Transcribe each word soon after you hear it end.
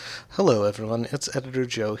Hello everyone, it's Editor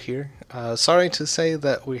Joe here. Sorry to say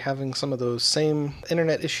that we're having some of those same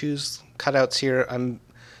internet issues, cutouts here. I'm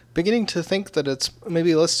beginning to think that it's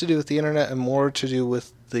maybe less to do with the internet and more to do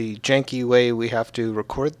with the janky way we have to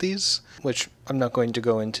record these, which I'm not going to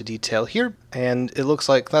go into detail here. And it looks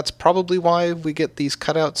like that's probably why we get these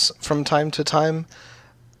cutouts from time to time.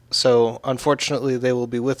 So, unfortunately, they will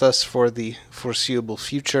be with us for the foreseeable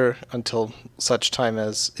future until such time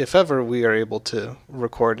as, if ever, we are able to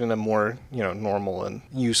record in a more, normal and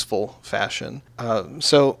useful fashion.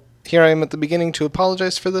 So, here I am at the beginning to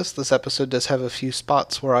apologize for this. This episode does have a few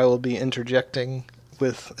spots where I will be interjecting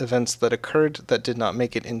with events that occurred that did not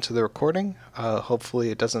make it into the recording. Hopefully,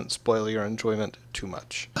 it doesn't spoil your enjoyment too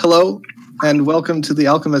much. Hello, and welcome to the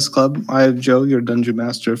Alchemist Club. I am Joe, your dungeon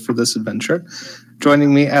master for this adventure.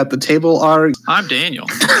 Joining me at the table are... I'm Daniel.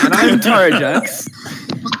 And I'm Tarjax.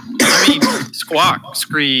 Squawk,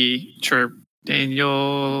 Scree, Chirp,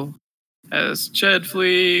 Daniel, as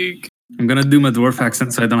Jedfleek. I'm gonna do my dwarf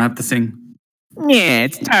accent so I don't have to sing. Yeah,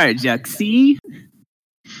 it's Tarjaxy.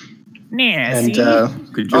 Yeah, and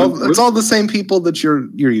it's all the same people that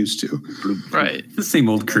you're used to. Right. The same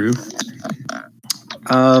old crew.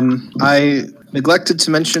 I neglected to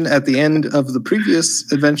mention at the end of the previous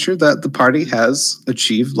adventure that the party has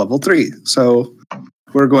achieved level 3. So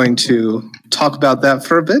we're going to talk about that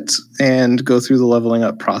for a bit and go through the leveling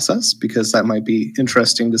up process because that might be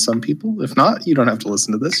interesting to some people. If not, you don't have to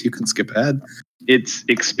listen to this. You can skip ahead. It's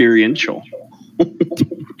experiential.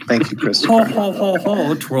 Thank you, Christopher.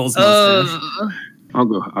 Twirls mustache. I'll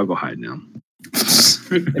go hide now.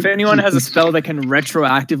 If anyone has a spell that can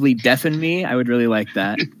retroactively deafen me, I would really like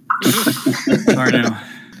that. Sorry now.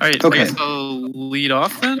 All right, Okay. I guess I'll lead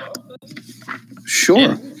off then.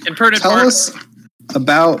 Sure. Impertinent Tell part. us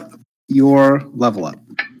about your level up.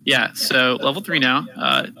 Yeah, so level 3 now.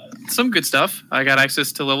 Some good stuff. I got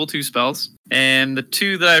access to level 2 spells. And the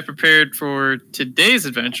 2 that I prepared for today's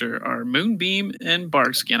adventure are Moonbeam and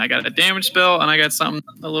Barkskin. I got a damage spell and I got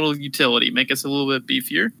a little utility, make us a little bit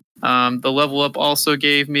beefier. The level up also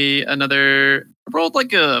gave me another. I rolled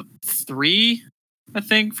like a 3, I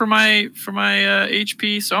think, for my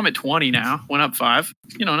HP. So I'm at 20 now. Went up 5.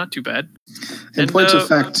 Not too bad. In point of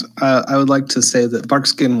fact, I would like to say that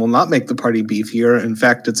Barkskin will not make the party beefier. In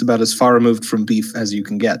fact, it's about as far removed from beef as you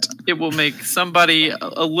can get. It will make somebody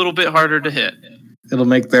a little bit harder to hit. It'll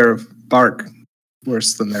make their bark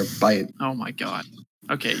worse than their bite. Oh my god.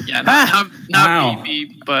 Okay, yeah, not Wow.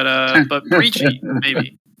 beefy, but breachy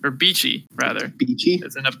maybe, or beachy rather. Beachy?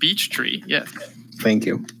 It's in a beech tree. Yeah. Thank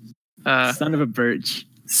you. Son of a birch.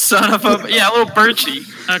 Son of a a little birchy.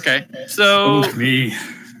 Okay, so Me.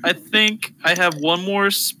 I think I have one more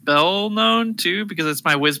spell known too because it's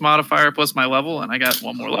my Wiz modifier plus my level, and I got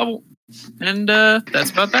one more level, and that's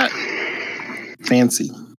about that. Fancy.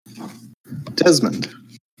 Desmond.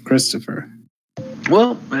 Christopher.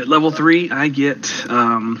 Well, at level 3, I get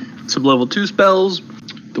some level 2 spells.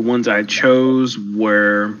 The ones I chose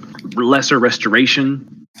were Lesser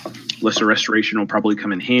Restoration. Lesser Restoration will probably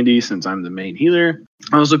come in handy since I'm the main healer.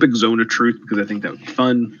 I also picked Zone of Truth because I think that would be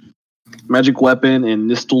fun. Magic Weapon and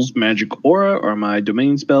Nistel's Magic Aura are my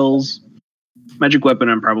domain spells. Magic Weapon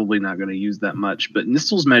I'm probably not going to use that much, but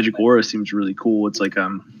Nistel's Magic Aura seems really cool. It's like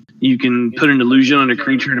you can put an illusion on a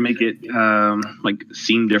creature to make it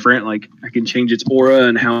seem different. Like I can change its aura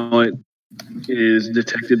and how it is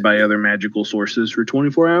detected by other magical sources for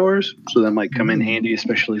 24 hours. So that might come in handy,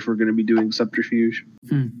 especially if we're going to be doing subterfuge.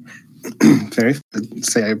 Very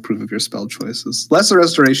say I approve of your spell choices. Lesser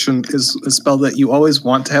Restoration is a spell that you always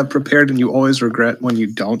want to have prepared and you always regret when you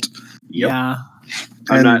don't. Yep. Yeah.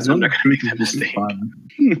 I'm not going to make that mistake.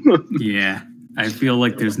 Yeah. I feel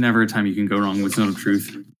like there's never a time you can go wrong with Zone of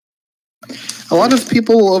Truth. A lot of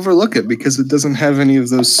people will overlook it because it doesn't have any of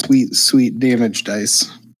those sweet damage dice.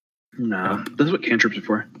 No, that's what cantrips are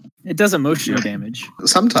for. It does emotional damage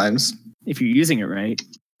Sometimes. if you're using it right.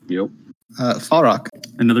 Yep. Falrock.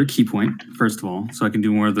 Another key point, first of all, so I can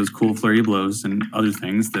do more of those cool flurry of blows and other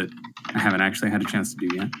things that I haven't actually had a chance to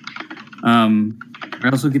do yet. I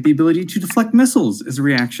also get the ability to deflect missiles as a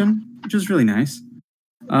reaction, which is really nice.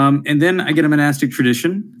 And then I get a monastic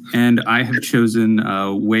tradition, and I have chosen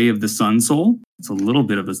Way of the Sun Soul. It's a little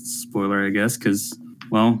bit of a spoiler, I guess, because,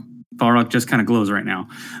 well, Falrock just kind of glows right now.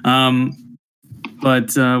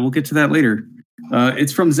 But we'll get to that later.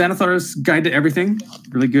 It's from Xanathar's Guide to Everything.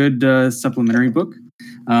 Really good supplementary book.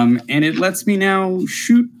 And it lets me now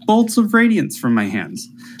shoot bolts of radiance from my hands.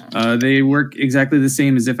 They work exactly the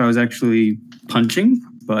same as if I was actually punching,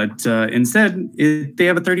 but instead, they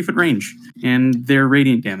have a 30-foot range, and they're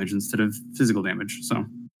radiant damage instead of physical damage. So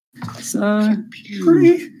it's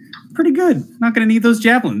pretty good. Not going to need those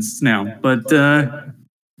javelins now, but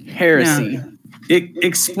Heresy.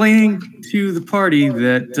 explaining to the party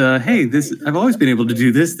that hey, this I've always been able to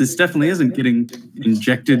do this. This definitely isn't getting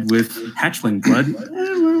injected with hatchling blood.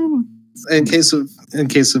 In case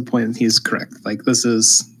of point, he's correct. Like this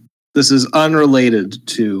is unrelated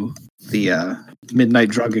to the midnight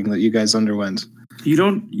drugging that you guys underwent. You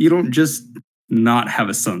don't just not have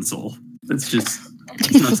a sun soul. It's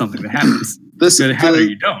not something that happens. This Either have it or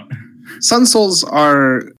you don't. Sun souls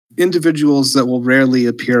are individuals that will rarely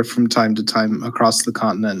appear from time to time across the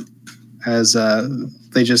continent, as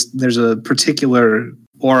there's a particular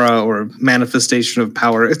aura or manifestation of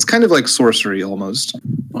power. It's kind of like sorcery almost.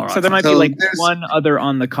 So there might be like one other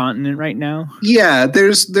on the continent right now. Yeah,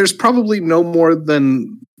 there's probably no more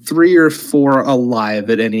than 3 or 4 alive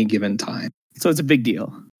at any given time. So it's a big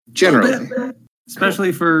deal. Generally.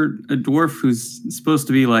 Especially for a dwarf who's supposed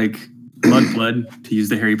to be like blood, to use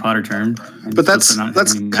the Harry Potter term. But that's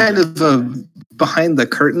kind of a behind the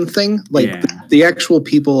curtain thing. Like Yeah. the actual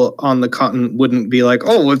people on the continent wouldn't be like,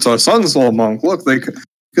 "Oh, it's a sun soul monk." Look,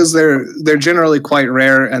 because they're generally quite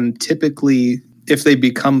rare, and typically, if they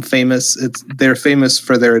become famous, they're famous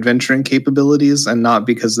for their adventuring capabilities and not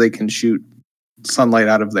because they can shoot sunlight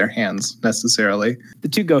out of their hands necessarily. The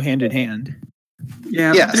two go hand in hand.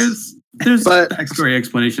 Yeah, Yes. there's But- backstory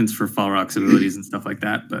explanations for Falrock's abilities and stuff like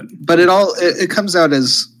that, but it comes out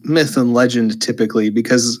as myth and legend typically,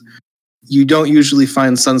 because you don't usually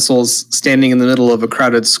find sun souls standing in the middle of a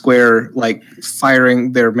crowded square, like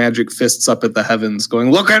firing their magic fists up at the heavens,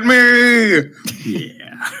 going, "Look at me!"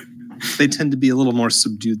 yeah. They tend to be a little more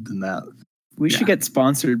subdued than that. We should get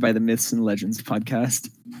sponsored by the Myths and Legends podcast.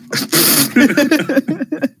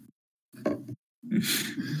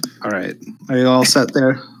 All right. Are you all set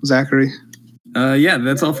there, Zachary? Yeah,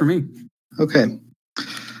 that's all for me. Okay.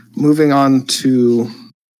 Moving on to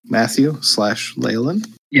Matthew/Leyland.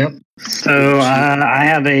 Yep. So I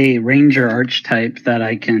have a ranger archetype that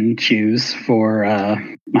I can choose for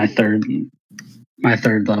my third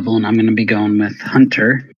level, and I'm going to be going with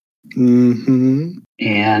hunter. Mm-hmm.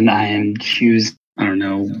 And I am I don't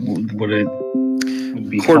know what it would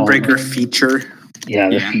be Cordbreaker called. feature. Yeah,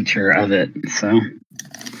 the Yeah. feature of it. So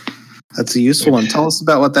That's a useful one. Tell us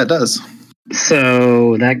about what that does.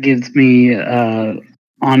 So that gives me,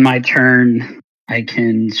 on my turn, I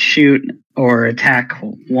can shoot or attack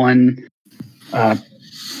one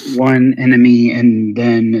enemy and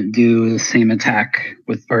then do the same attack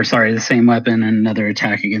the same weapon and another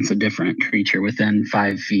attack against a different creature within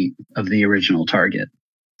 5 feet of the original target.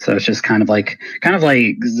 So it's just kind of like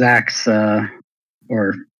Zach's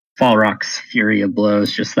or Falrock's Fury of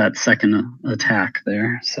Blows, just that second attack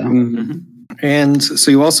there. So And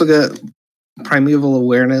so you also get Primeval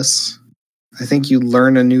Awareness. I think you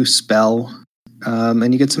learn a new spell,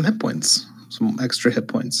 and you get some hit points, some extra hit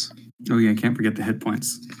points. Oh yeah, can't forget the hit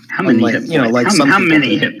points. how many Unlike- hit points? you know, like some how people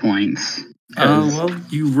many do. hit points? Well,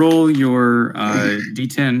 you roll your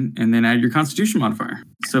D10 and then add your Constitution modifier.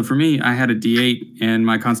 So for me, I had a D8 and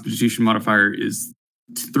my Constitution modifier is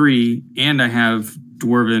 3, and I have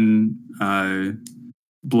Dwarven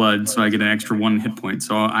blood, so I get an extra 1 hit point.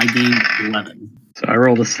 So I gain 11. So I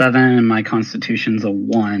rolled a 7 and my Constitution's a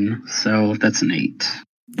 1, so that's an 8.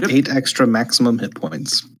 Yep. 8 extra maximum hit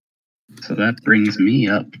points. So that brings me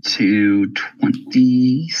up to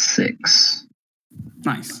 26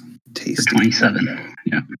 Nice. or Tasty. 27.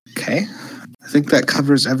 Yeah. Okay. I think that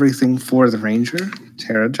covers everything for the Ranger.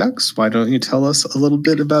 Terrajux, why don't you tell us a little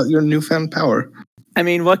bit about your newfound power? I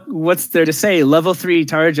mean, what's there to say? Level 3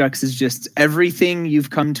 Tarajux is just everything you've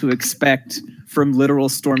come to expect from literal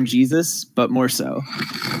Storm Jesus, but more so.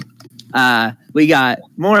 We got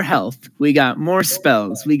more health. We got more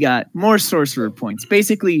spells. We got more sorcerer points.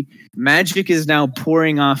 Basically, magic is now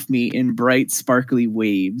pouring off me in bright, sparkly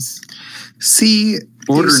waves. See,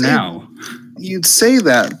 Order now. You'd say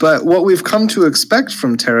that, but what we've come to expect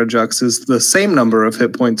from Terrajux is the same number of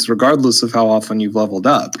hit points regardless of how often you've leveled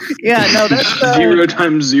up. Yeah, no, that's 0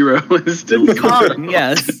 times 0 is still common,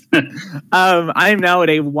 yes. I'm now at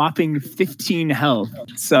a whopping 15 health,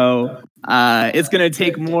 so it's going to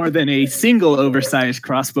take more than a single oversized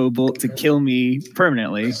crossbow bolt to kill me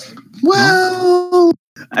permanently. Well,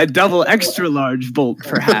 A double extra large bolt,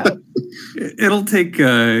 perhaps. It'll take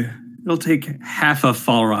half a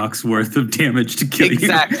Falrock's worth of damage to kill you.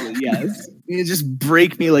 Exactly, yes. You just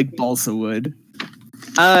break me like balsa wood.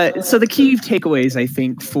 So the key takeaways, I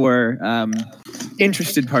think, for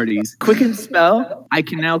interested parties. Quicken Spell. I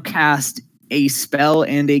can now cast a spell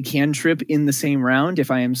and a cantrip in the same round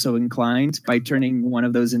if I am so inclined by turning one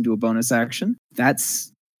of those into a bonus action.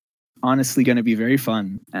 That's honestly going to be very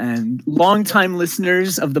fun. And longtime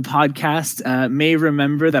listeners of the podcast may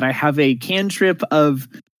remember that I have a cantrip of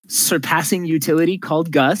surpassing utility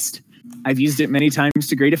called Gust. I've used it many times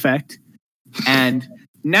to great effect. And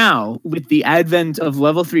now, with the advent of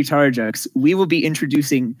level 3 Tarjux, we will be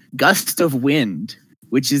introducing Gust of Wind,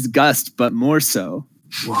 which is Gust, but more so.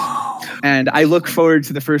 Whoa. And I look forward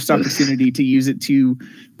to the first opportunity to use it to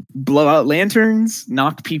blow out lanterns,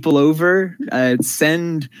 knock people over,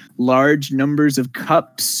 send large numbers of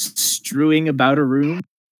cups strewing about a room.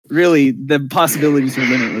 Really, the possibilities are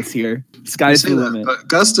limitless here. Sky's the limit. But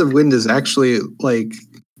Gust of Wind is actually like,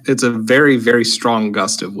 it's a very, very strong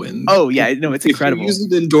gust of wind. Oh yeah, no, it's incredible. If you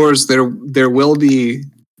use it indoors, there will be,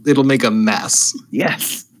 it'll make a mess.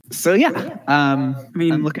 Yes. So yeah, I'm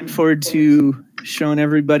looking forward to showing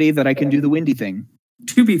everybody that I can do the windy thing.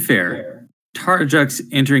 To be fair, Tarjux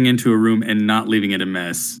entering into a room and not leaving it a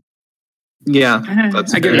mess. Yeah,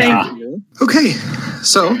 that's I get Yeah. it. okay.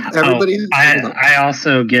 So everybody, I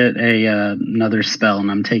also get another spell, and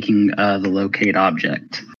I'm taking the locate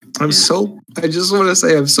object. I just want to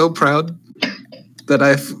say I'm so proud that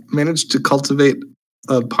I've managed to cultivate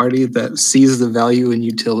a party that sees the value in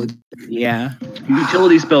utility. Yeah.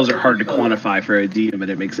 Utility spells are hard to quantify for a DM, and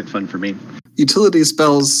it makes it fun for me. Utility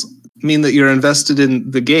spells mean that you're invested in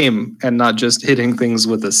the game and not just hitting things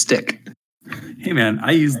with a stick. Hey man,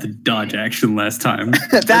 I used the dodge action last time.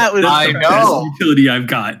 That was I the know. best utility I've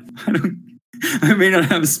got. I may not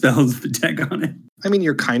have spells with tech on it. I mean,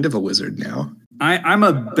 you're kind of a wizard now. I'm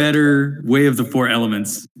a better Way of the Four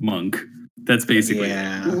Elements monk. That's basically it.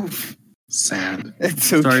 Yeah. Sad. It's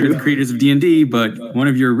so Sorry to true. the creators of D&D, but one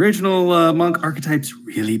of your original monk archetypes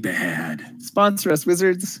really bad. Sponsor us,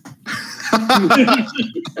 wizards.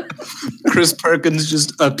 Chris Perkins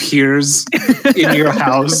just appears in your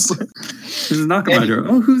house. This is knock on my door.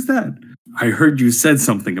 Oh, who's that? I heard you said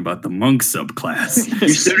something about the monk subclass. You're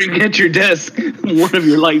sitting at your desk, one of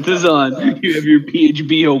your lights is on, you have your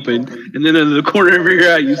PHB open, and then in the corner of your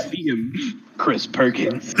eye you see him, Chris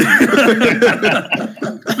Perkins.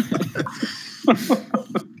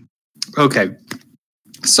 Okay.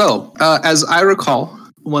 So, as I recall,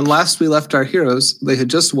 when last we left our heroes, they had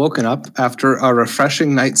just woken up after a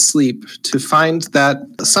refreshing night's sleep to find that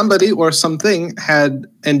somebody or something had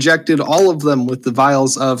injected all of them with the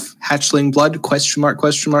vials of hatchling blood, ?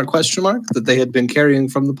 That they had been carrying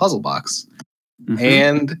from the puzzle box. Mhm.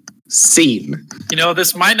 And scene. You know,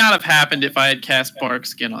 this might not have happened if I had cast Bark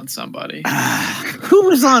Skin on somebody. Who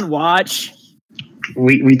was on watch?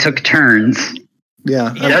 We took turns.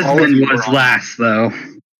 Yeah. Desmond was last, though.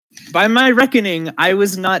 By my reckoning, I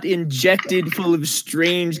was not injected full of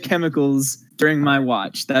strange chemicals during my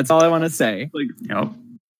watch. That's all I want to say. Yep.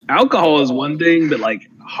 Alcohol is one thing, but like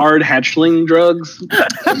hard hatchling drugs,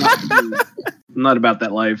 I'm not about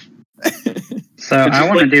that life. So I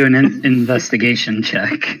want to do an investigation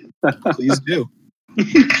check. Please do.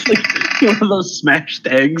 It's like one of those smashed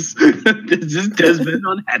eggs. This is Desmond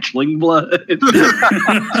on hatchling blood.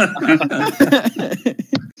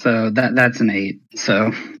 So that's an 8.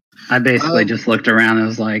 So I basically just looked around and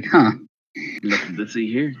was like, huh. Nothing to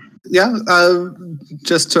see here. Yeah,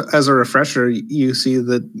 as a refresher, you see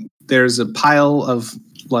that there's a pile of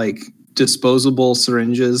like disposable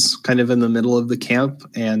syringes kind of in the middle of the camp,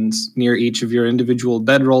 and near each of your individual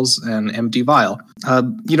bedrolls, an empty vial.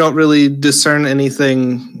 You don't really discern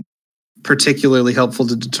anything particularly helpful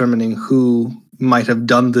to determining who might have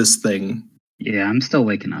done this thing. Yeah, I'm still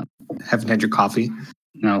waking up. Haven't had your coffee,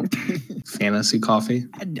 No. fantasy coffee.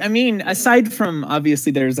 I mean, aside from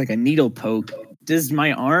obviously there's like a needle poke, does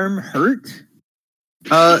my arm hurt?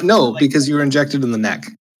 No, because you were injected in the neck.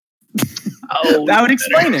 Oh, That would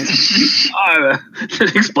explain it.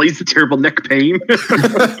 That explains the terrible neck pain.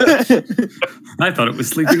 I thought it was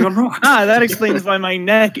sleeping on rocks. That explains why my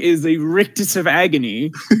neck is a rictus of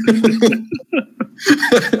agony.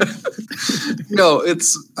 No,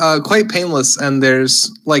 it's quite painless, and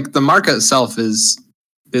there's like the mark itself is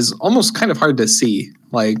almost kind of hard to see,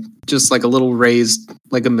 like just like a little raised,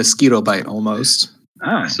 like a mosquito bite almost.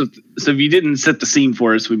 So if you didn't set the scene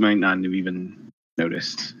for us, we might not have even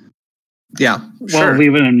noticed. Yeah, Well, sure. we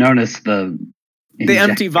would have noticed the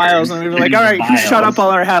Empty vials, and we were like, all right, you shut up all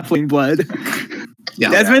our halfling blood. Yeah.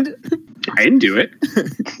 Desmond, I didn't do it.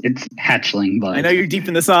 It's hatchling blood. I know you're deep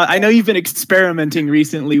in the sauce. I know you've been experimenting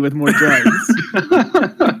recently with more drugs.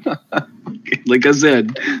 Like I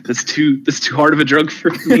said, that's too hard of a drug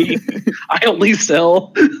for me. I only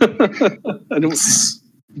sell. I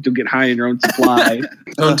don't get high in your own supply.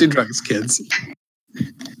 Don't do drugs, kids.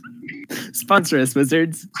 Sponsor us,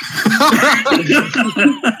 wizards.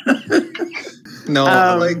 No,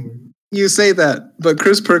 Um, like You say that, but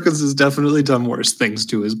Chris Perkins has definitely done worse things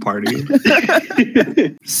to his party.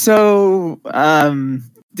 So,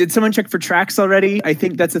 did someone check for tracks already? I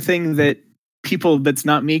think that's a thing that people that's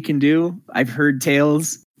not me can do. I've heard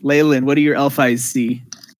tales. Leyland, what do your elf eyes see?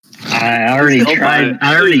 I already tried.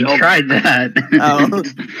 I already tried that. Oh.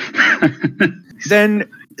 Then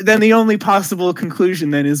the only possible conclusion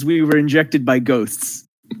then is we were injected by ghosts.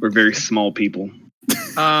 We're very small people.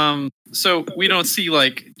 So we don't see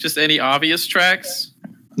like just any obvious tracks.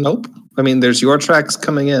 Nope. I mean, there's your tracks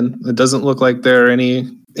coming in. It doesn't look like there are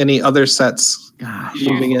any other sets Gosh.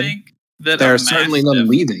 Do moving you in. think that There a are certainly none mastiff-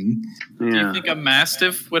 leaving. Do you think a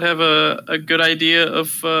mastiff would have a good idea of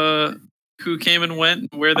who came and went,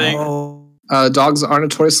 and where they? Oh. Dogs are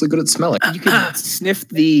notoriously good at smelling. You could sniff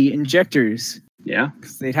the injectors Yeah,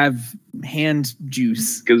 because they'd have hand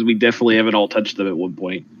juice. because we definitely haven't all touched them at one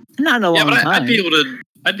point. Not in a Yeah, long but time.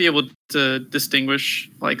 I'd be able to distinguish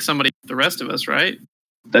like somebody, the rest of us, right?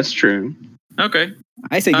 That's true. Okay,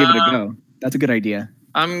 I say give it a go. That's a good idea.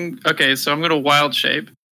 So I'm gonna wild shape.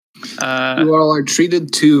 You all are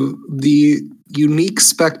treated to the unique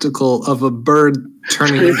spectacle of a bird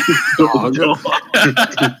turning into a dog.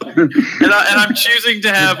 and I'm choosing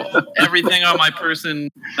to have everything on my person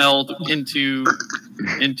meld into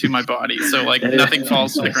my body, so like nothing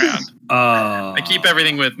falls to the ground. I keep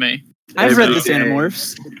everything with me. I've read this Okay.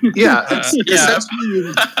 Animorphs. Yeah, it's Yeah.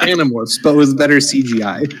 essentially Animorphs, but with better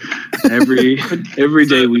CGI. Every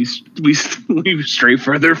day we stray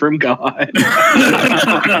further from God.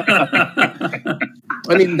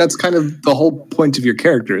 I mean, that's kind of the whole point of your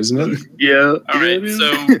character, isn't it? Yeah. All right,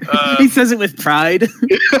 so He says it with pride.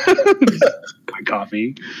 My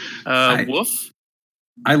coffee. Woof.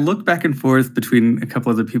 I look back and forth between a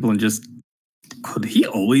couple other people and just, could he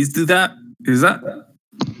always do that? Is that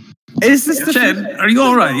Is this the Jen? Are you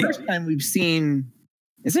all right? first time we've seen?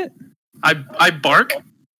 Is it? I bark.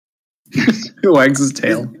 Who wags his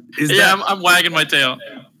tail? Is Yeah, that I'm wagging my tail.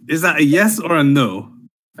 is that a yes or a no?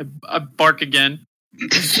 I bark again.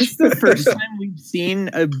 Is this the first time we've seen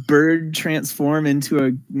a bird transform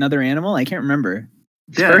into another animal? I can't remember.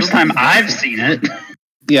 First time I've seen it.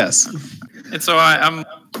 Yes. And so I'm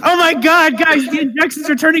Oh my god, guys! The injections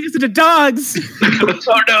are turning us into dogs.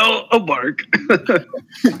 Oh no! A bark.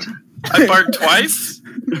 I bark twice.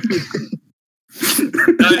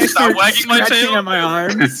 And I start wagging my scratching tail, at my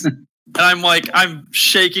arms. and I'm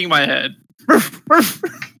shaking my head.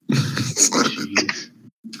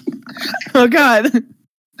 Oh god,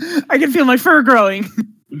 I can feel my fur growing.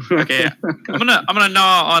 Okay, I'm gonna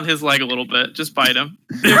gnaw on his leg a little bit. Just bite him.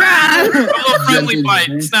 A little friendly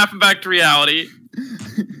bite. Snap him back to reality.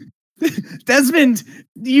 Desmond,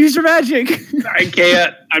 use your magic. I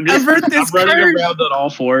can't. I'm I've heard I'm this running curse. around on all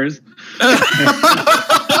fours.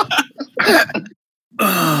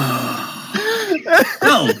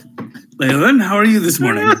 Well, Leyland, how are you this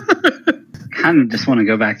morning? Kind of just want to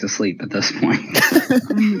go back to sleep at this point.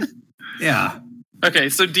 Yeah. Okay,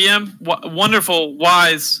 so DM, wonderful,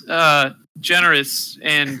 wise, generous,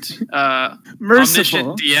 and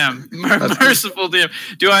Merciful. omniscient DM, merciful DM.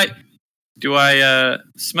 Do I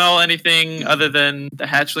smell anything other than the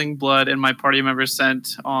hatchling blood and my party members scent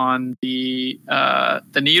on the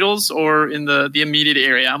needles or in the immediate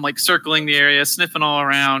area? I'm like circling the area, sniffing all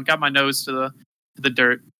around, got my nose to the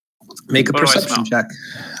dirt. Make a What do I perception smell? check,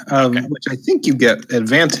 Okay. which I think you get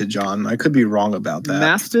advantage on. I could be wrong about that.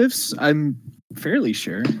 Mastiffs, I'm fairly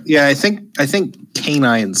sure. Yeah, I think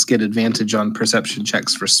canines get advantage on perception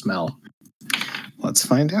checks for smell. Let's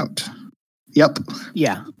find out. Yep,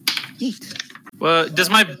 Yeah. Neat. Well,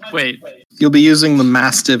 wait? you'll be using the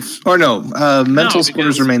mastiff, or no, mental No, scores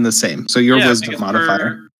because- remain the same. So your Yeah, wisdom because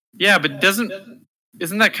modifier. Yeah, but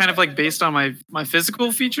isn't that kind of like based on my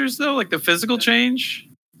physical features though, like the physical change?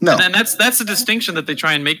 No, And then that's the distinction that they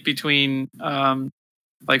try and make between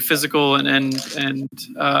like physical and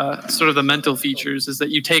sort of the mental features is that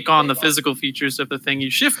you take on the physical features of the thing you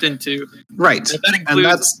shift into. right. If that And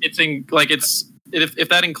includes if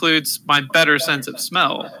that includes my better sense of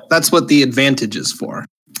smell. That's what the advantage is for.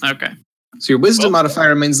 Okay. So your wisdom modifier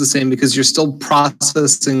remains the same because you're still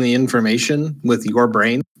processing the information with your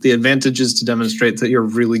brain. The advantage is to demonstrate that you're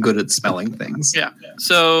really good at smelling things. Yeah.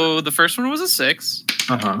 So the first one was a 6,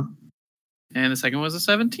 Uh-huh. and the second was a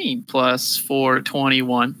 17 plus 4,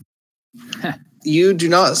 21. You do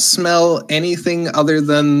not smell anything other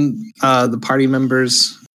than the party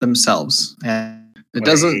members themselves. And it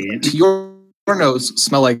doesn't, Wait. to your nose,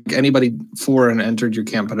 smell like anybody foreign entered your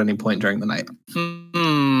camp at any point during the night.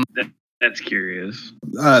 That's curious.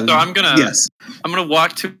 So I'm gonna Yes.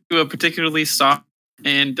 walk to a particularly soft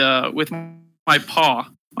and with my paw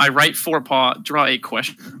my right forepaw, draw a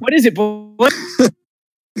question. What is it, boy?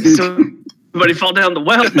 Somebody fall down the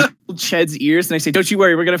well. Ched's ears, and I say, "Don't you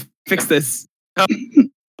worry, we're gonna fix this.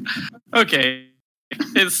 Okay,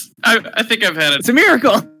 I think I've had it. It's a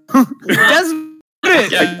miracle." That's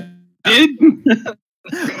it. Yeah.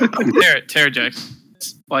 Terrajux.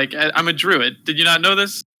 Like I'm a druid. Did you not know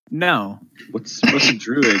this? No. What's a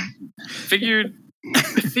druid? I figured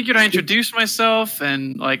I introduced myself,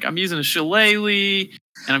 and like I'm using a shillelagh,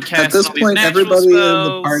 and I'm casting At this all these point, natural everybody in the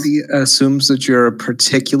spells. party assumes that you're a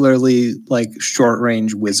particularly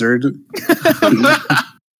short-range wizard.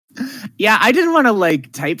 Yeah, I didn't want to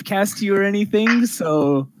typecast you or anything,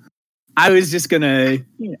 so I was just gonna.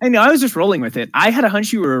 I was just rolling with it. I had a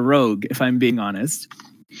hunch you were a rogue, if I'm being honest.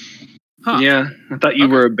 Huh. Yeah, I thought you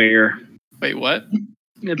were a bear. Wait, what?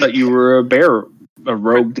 I thought you were a bear, a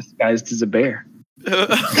rogue disguised as a bear. He's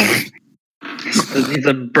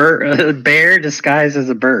a bear disguised as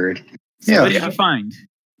a bird. Yeah. What did you find?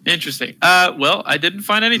 Interesting. Well, I didn't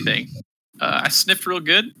find anything. I sniffed real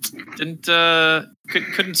good.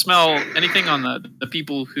 Couldn't smell anything on the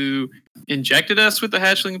people who injected us with the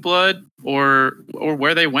hatchling blood or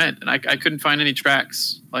where they went, and I couldn't find any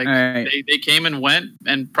tracks. Like All right. they came and went,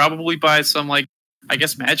 and probably by some I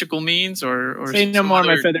guess magical means or Say no some more,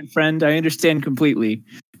 my other- feathered friend. I understand completely.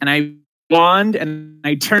 And I wand and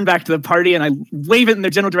I turn back to the party and I wave it in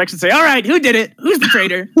their general direction and say, "All right, who did it? Who's the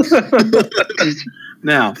traitor?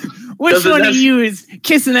 Now, Which Doesn't one of that- you is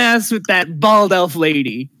kissing ass with that bald elf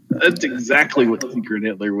lady?" that's exactly what Secret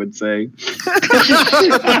Hitler would say.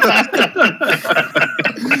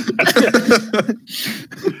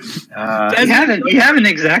 You haven't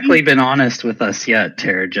exactly been honest with us yet,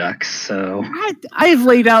 Terrajux. So I've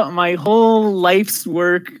laid out my whole life's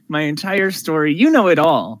work, my entire story. You know it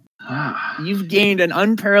all. You've gained an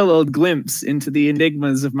unparalleled glimpse into the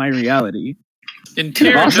enigmas of my reality. In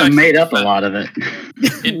you've also Terrajux- made up a lot of it.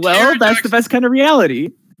 In Well, that's Terrajux the best kind of reality.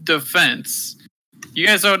 defense. You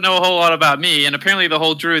guys don't know a whole lot about me, and apparently the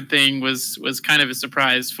whole druid thing was kind of a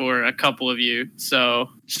surprise for a couple of you. So,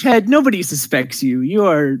 Ched, nobody suspects you. You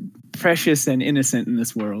are precious and innocent in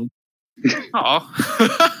this world. oh,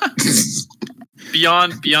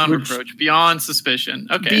 beyond reproach, beyond suspicion.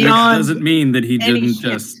 Okay, Beyond- That doesn't mean that he any didn't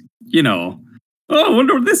shit. just, oh, I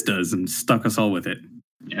wonder what this does, and stuck us all with it.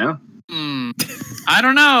 Yeah. I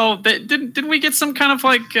don't know. Didn't we get some kind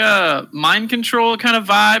of mind control kind of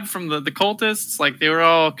vibe from the cultists? Like they were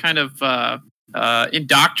all kind of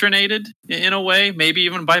indoctrinated in a way, maybe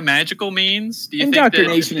even by magical means. Do you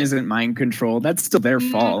Indoctrination think isn't mind control. That's still their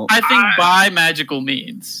fault. I think by magical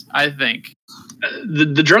means. I think.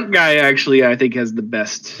 The drunk guy actually, I think, has the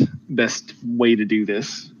best way to do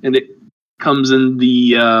this, and it comes in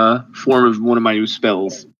the form of one of my new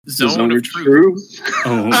spells. Zone of truth.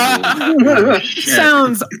 Oh,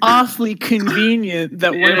 Sounds awfully convenient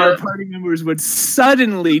that one of our party members would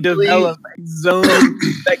suddenly develop a zone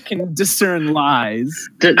that can discern lies.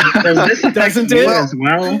 Does this affect Doesn't you it? as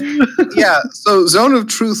well? Yeah, so Zone of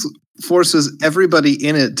Truth forces everybody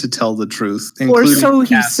in it to tell the truth, Or including so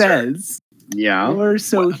he Caster. says. Yeah. Or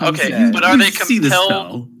so he Okay, says. but are they see the compelled?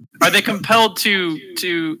 spell. Are they compelled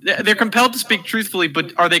to? They're compelled to speak truthfully,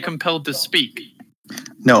 but are they compelled to speak?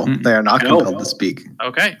 No, they are not No. compelled to speak.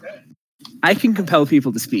 Okay, I can compel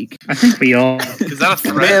people to speak. I think we all. is that a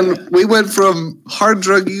threat? Man, we went from hard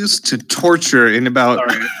drug use to torture in about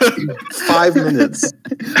 5 minutes.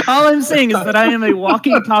 All I'm saying is that I am a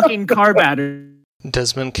walking, talking car battery.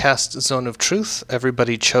 Desmond cast Zone of Truth.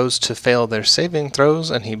 Everybody chose to fail their saving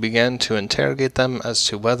throws, and he began to interrogate them as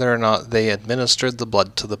to whether or not they administered the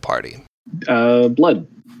blood to the party. Blood,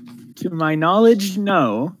 To my knowledge,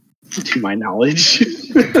 no. to my knowledge.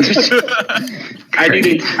 I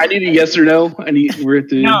need a yes or no. We're at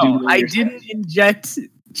the No, I didn't inject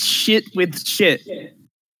shit with shit.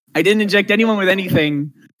 I didn't inject anyone with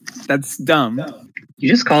anything. That's dumb. You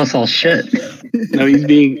just call us all shit. No, he's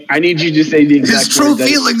being. I need you to say the exact. His true word that-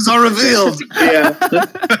 feelings are revealed. Yeah.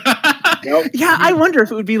 Nope. Yeah, I wonder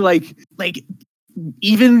if it would be like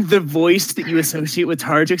even the voice that you associate with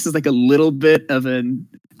Targix is like a little bit of an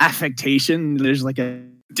affectation. There's like a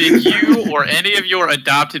Did you or any of your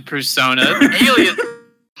adopted persona, alias,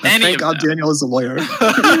 any Thank of God them, Daniel is a lawyer.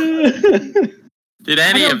 did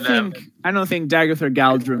any of them? I don't think Dagothr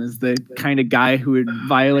Galdrum is the kind of guy who would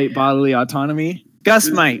violate bodily autonomy. Gus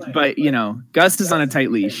might, but Gus is on a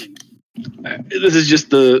tight leash. This is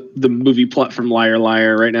just the movie plot from Liar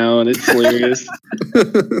Liar right now, and it's hilarious.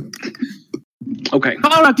 Okay.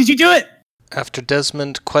 Balrog, did you do it? After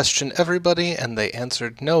Desmond questioned everybody and they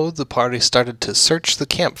answered no, the party started to search the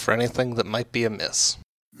camp for anything that might be amiss.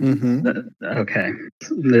 Mm-hmm. Okay.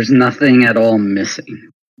 There's nothing at all missing.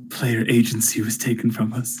 Player agency was taken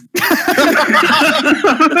from us.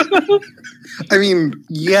 I mean,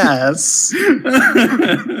 yes, a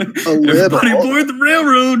little. Everybody board the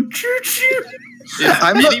railroad. Choo-choo.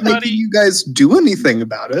 I'm not making you guys do anything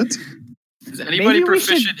about it. Is anybody Maybe we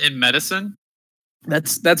proficient in medicine?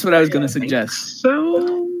 That's what I was going to suggest.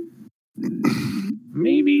 So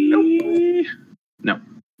maybe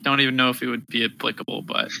Don't even know if it would be applicable,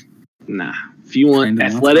 but nah. If you want Trained in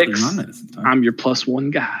athletics, lots of medicine time. I'm your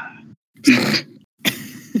 +1 guy.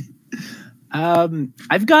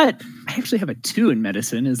 I actually have a 2 in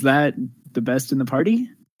medicine. Is that the best in the party?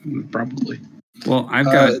 Probably. Well, I've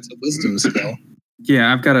got It's a wisdom skill.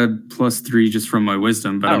 yeah, I've got a +3 just from my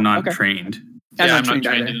wisdom, but Oh, I'm not okay. trained. I'm not trained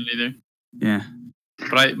trained either. in it either. Yeah.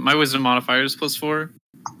 But my wisdom modifier is +4.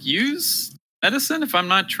 Use medicine if I'm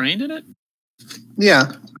not trained in it.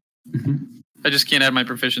 Yeah, I just can't add my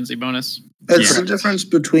proficiency bonus. it's Yeah. the difference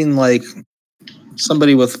between like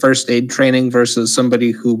somebody with first aid training versus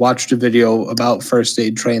somebody who watched a video about first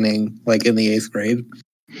aid training, like in the 8th grade.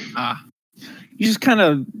 Ah, You just kind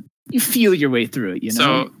of you feel your way through it, you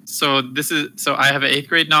know. so I have an 8th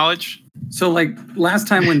grade knowledge. So, like last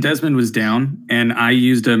time when Desmond was down and I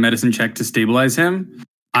used a medicine check to stabilize him,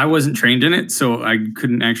 I wasn't trained in it, so I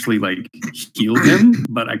couldn't actually like heal him,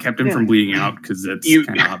 but I kept him from bleeding out because that's You-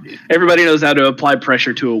 kind of obvious. Everybody knows how to apply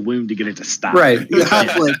pressure to a wound to get it to stop. Right. You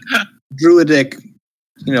have like druidic,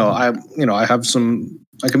 I have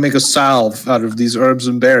I can make a salve out of these herbs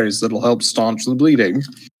and berries that'll help staunch the bleeding.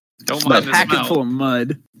 Don't mind the Pack it smell. full of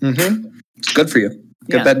mud. Mm-hmm. It's good for you.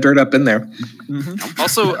 Get Yeah. that dirt up in there. Mhm.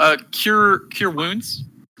 Also, cure wounds.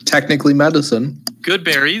 Technically medicine. Good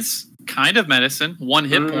berries. Kind of medicine. 1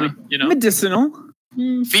 hit point. Medicinal.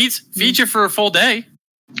 Feeds you for a full day.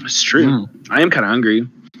 It's true. I am kind of hungry.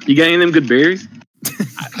 You got any of them good berries?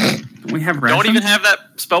 Don't we have Don't rations? even have that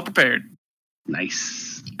spell prepared.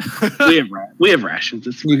 Nice. we have rations.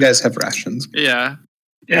 It's You guys have rations. Yeah.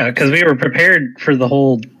 Yeah, because we were prepared for the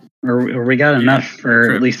whole, or we got enough for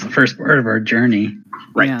true. at least the first part of our journey.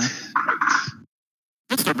 right. Yeah.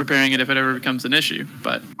 We'll start preparing it if it ever becomes an issue.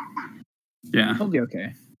 But Yeah. It'll be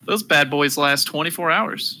okay. those bad boys last 24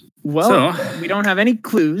 hours. Well, So- we don't have any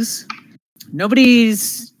clues. Nobody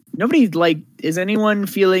like, is anyone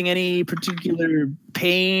feeling any particular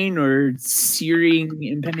pain or searing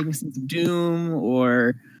impending sense of doom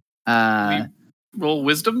or Roll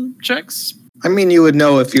wisdom checks. I mean, you would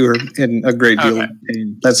know if you were in a great deal Okay. of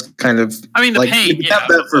pain. That's kind of I mean, the like pain. you can Yeah, have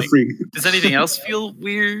that but, for like, free. Does anything else feel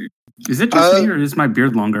weird? Is it just me or is my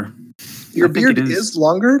beard longer? Your I think beard it is. is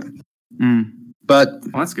longer, Mm. but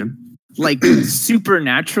Well, that's good. like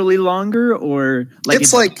supernaturally longer or like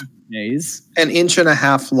it's like days? an inch and a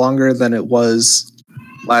half longer than it was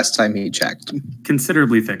last time he checked.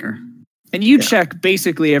 Considerably thicker. And you check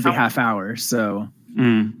basically every half hour, so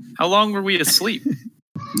Mm. How long were we asleep?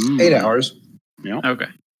 8 hours. Okay.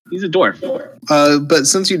 He's a dwarf. But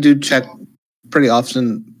since you do check pretty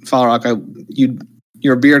often, Falrock,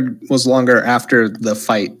 your beard was longer after the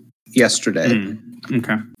fight yesterday. Mm.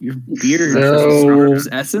 Okay. your beard So- serves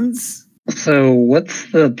essence. So what's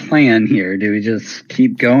the plan here? Do we just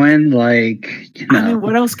keep going? Like, I mean,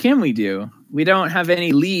 what else can we do? We don't have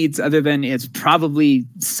any leads other than it's probably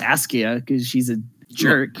Saskia because she's a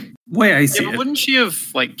jerk. Way I see Yeah, but it. wouldn't she have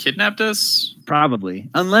like kidnapped us? Probably.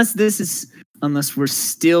 Unless we're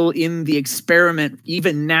still in the experiment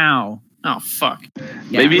even now. Oh fuck!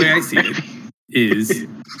 Yeah. Maybe- The way I see it is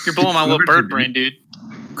You're blowing my little bird brain, dude.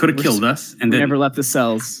 could have killed us and We then never left the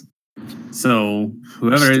cells. so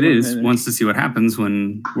whoever We're it still in is it. wants to see what happens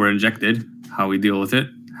when we're injected, how we deal with it,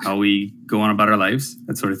 how we go on about our lives,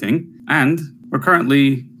 that sort of thing. And we're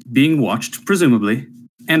currently being watched, presumably,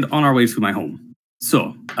 and on our way to my home.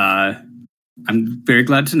 So I'm very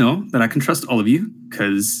glad to know that I can trust all of you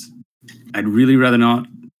because I'd really rather not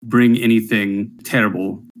bring anything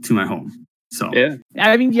terrible to my home. So Yeah.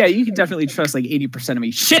 I mean, yeah, you can definitely trust like 80% of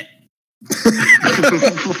me. Shit!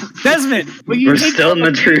 Desmond, will you we're take still in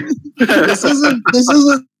the truth. This isn't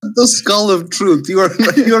the skull of truth.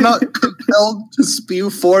 You're not compelled to spew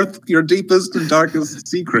forth your deepest and darkest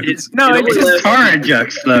secrets. No, You know it what, just,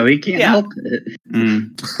 Tarajux, though. He can't Yeah. help it.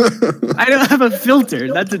 I don't have a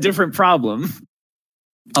filter. That's a different problem.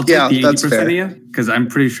 I'll take Yeah, the that's 80% fair. of you because I'm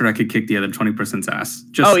pretty sure I could kick the other 20%'s ass.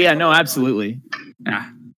 Just, Oh, yeah, no, absolutely. Yeah,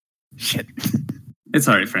 Shit. it's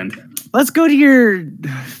all right, friend. Let's go to your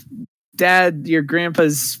your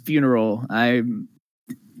grandpa's funeral.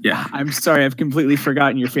 Yeah. I'm sorry, I've completely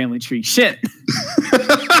forgotten your family tree. Shit.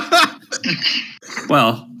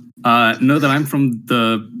 Well, know that I'm from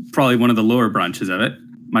probably one of the lower branches of it.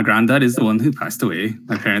 My granddad is the one who passed away.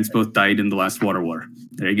 My parents both died in the last water war.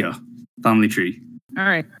 There you go. Family tree. All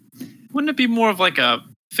right. Wouldn't it be more of like a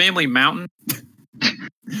family mountain?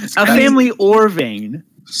 A family or vein.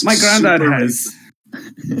 My granddad Super has.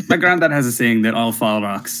 My granddad has a saying that all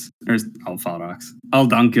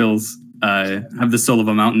Dunkills have the soul of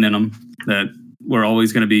a mountain in them. That we're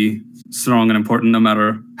always going to be strong and important, no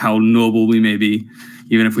matter how noble we may be,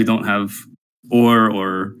 even if we don't have ore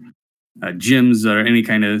or gyms or any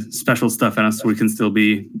kind of special stuff in us. We can still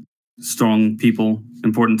be strong people,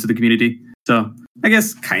 important to the community. So I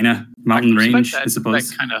guess kind of mountain range, I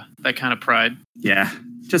suppose. That kind of pride. Yeah,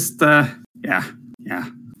 just yeah.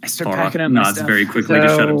 I start Thorok packing up my nods stuff. very quickly to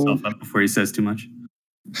shut So- himself up before he says too much.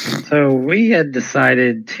 So we had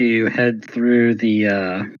decided to head through the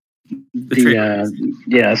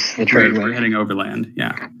trade We're way. heading overland.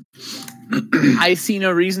 Yeah. I see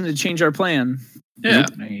no reason to change our plan. Yeah.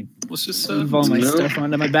 I Let's just leave all my no. stuff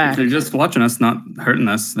onto my If back. they're just watching us, not hurting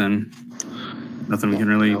us, then nothing we can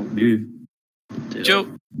really do. Joe,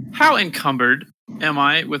 how encumbered am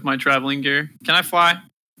I with my traveling gear? Can I fly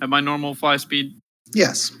at my normal fly speed?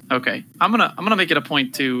 Yes. Okay, I'm gonna make it a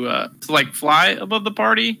point to like fly above the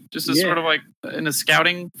party, just as sort of like in a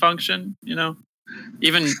scouting function, you know.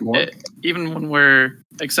 Even Sure. even when we're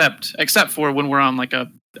except for when we're on like a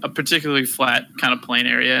particularly flat kind of plain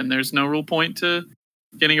area, and there's no real point to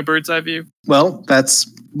getting a bird's eye view. Well, that's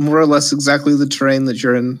more or less exactly the terrain that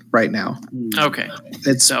you're in right now. Okay,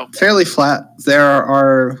 It's So- fairly flat. There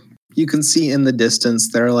are, you can see in the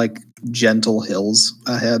distance, there are like gentle hills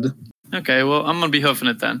ahead. okay. Well, I'm gonna be hoofing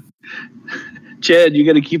it then. Chad, you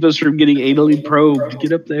got to keep us from getting anally probed.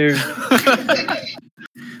 Get up there.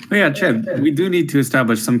 But yeah, Chad, we do need to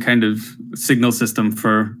establish some kind of signal system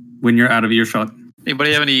for when you're out of earshot.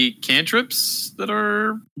 Anybody have any cantrips that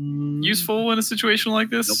are useful in a situation like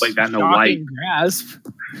this? Nobody got no light. Shocking grasp.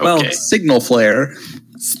 Well, Okay. Signal flare.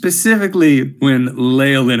 specifically when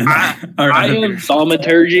Leolin and I are I out of am earshot.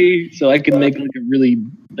 thaumaturgy, so I can make like a really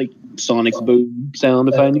like sonic boom sound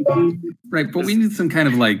if I need to. Right, but we need some kind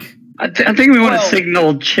of like I think we want to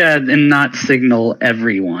signal Ched and not signal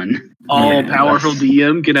everyone. All powerful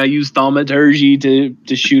DM. Can I use thaumaturgy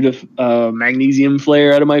to shoot a magnesium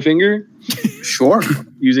flare out of my finger Sure.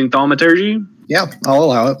 using thaumaturgy? Yeah, I'll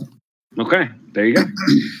allow it. Okay, there you go.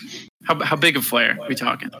 How big a flare are we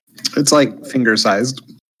talking? It's like finger sized.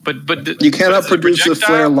 But You cannot is it a produce a projectile?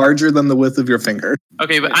 flare larger than the width of your finger.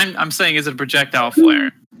 Okay, but I'm saying is it a projectile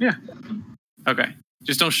flare? Yeah. Okay,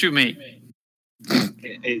 just don't shoot me.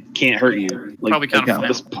 It can't hurt you. Like, Probably kind of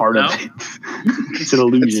that's part No? of it. It's an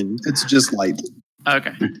illusion. It's just light.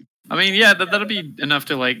 Okay. I mean, yeah, that'll be enough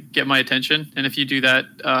to like get my attention. And if you do that,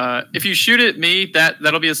 if you shoot at me,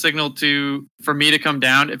 that'll be a signal for me to come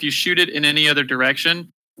down. If you shoot it in any other direction,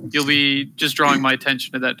 you'll be just drawing my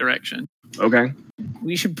attention to that direction. Okay.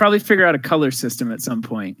 We should probably figure out a color system at some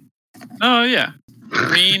point. Oh yeah,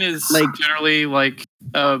 green is Like- generally like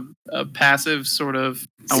a passive sort of.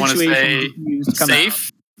 I want to say Situation used to come out.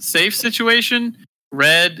 safe situation.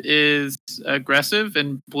 Red is aggressive,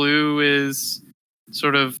 and blue is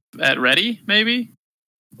sort of at ready, maybe.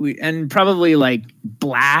 And probably like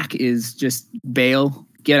black is just bail,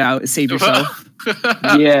 get out, save yourself.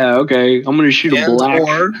 Yeah. Okay. I'm gonna shoot a And black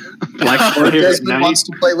or black flare at Desmond night. wants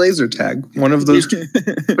to play laser tag. One of those two.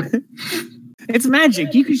 It's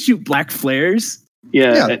magic. You can shoot black flares.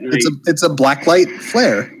 Yeah. Yeah, at night. it's a black light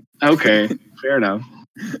flare. Okay. Fair enough.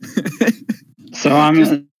 So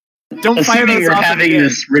I'm Don't fire assuming those we're off in having the air.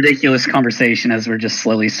 this ridiculous conversation as we're just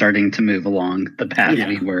slowly starting to move along the path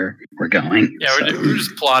we're going. Yeah, So, we're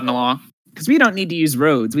just plodding along. Because we don't need to use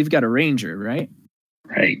roads. We've got a ranger, right?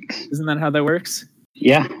 right. Isn't that how that works?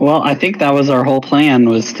 Yeah. Well, I think that was our whole plan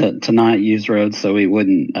was to not use roads so we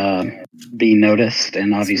wouldn't be noticed,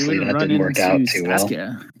 and obviously So we that run didn't work out into too well.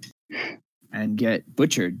 Saskia and get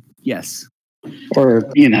butchered. Yes. Or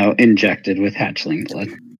injected with hatchling blood.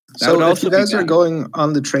 So would if also you be guys are bad. going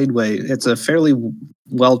on the tradeway, it's a fairly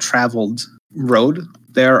well-traveled road.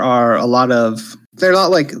 There are a lot of, they're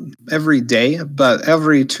not like every day, but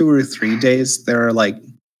every 2 or 3 days, there are like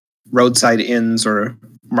roadside inns or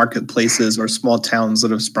marketplaces or small towns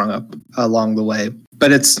that have sprung up along the way.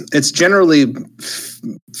 But it's generally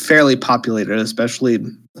fairly populated, especially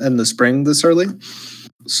in the spring this early.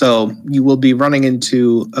 So you will be running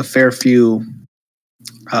into a fair few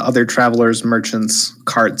other travelers, merchants,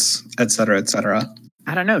 carts, etc., etc.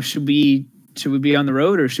 I don't know. Should we be on the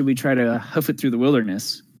road or should we try to hoof it through the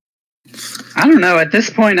wilderness? I don't know. At this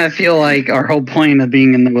point, I feel like our whole point of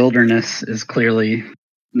being in the wilderness is clearly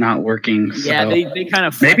not working. So Yeah, they kind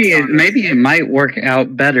of maybe it might work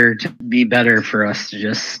out better to be better for us to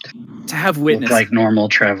just to have look witness. like normal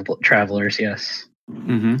travelers. Yes.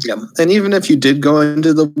 Mm-hmm. Yeah. And even if you did go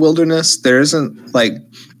into the wilderness, there isn't like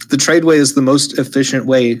the tradeway is the most efficient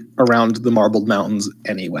way around the Marbled Mountains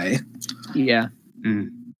anyway. Yeah.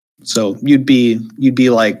 So you'd be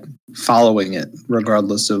like following it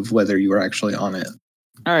regardless of whether you were actually on it.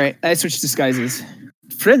 All right. I switched disguises.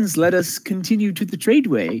 Friends, let us continue to the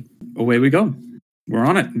tradeway. Away we go. We're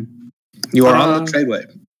on it. You are on the tradeway.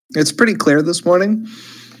 It's pretty clear this morning.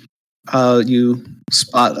 You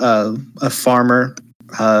spot a farmer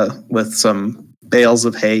with some bales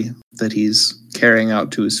of hay that he's carrying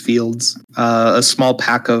out to his fields. A small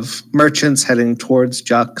pack of merchants heading towards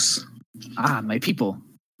Jux. Ah, my people.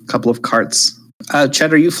 A couple of carts.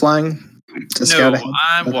 Ched, are you flying to scout ahead?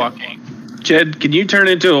 I'm Okay. walking. Jed, can you turn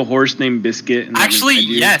into a horse named Biscuit? And let me Actually, guide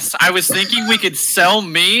you? yes. I was thinking we could sell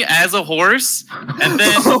me as a horse, and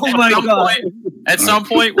then Oh my God. at some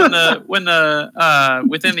point when the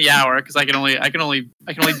within the hour, because I can only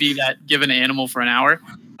be that given animal for an hour.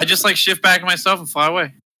 I just like shift back myself and fly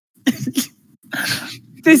away.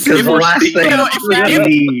 This Because is the last thing if-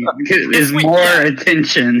 we need is we- more yeah.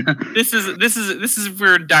 attention. This is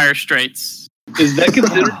we're in dire straits. Is that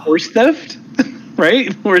considered horse theft?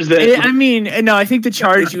 Right? Or is that? I mean, no, I think the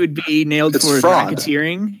charge you would be nailed It's for is fraud.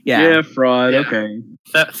 racketeering. Yeah, fraud. Yeah. Okay.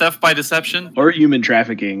 Theft by deception. Or human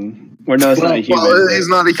trafficking. Or no, it's not a human. Well, he's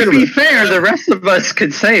not a To be human. fair, the rest of us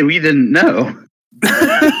could say we didn't know.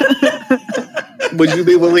 Would you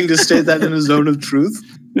be willing to state that in a zone of truth?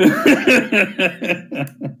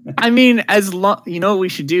 I mean, as long you know what we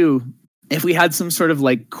should do. If we had some sort of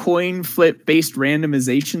like coin flip based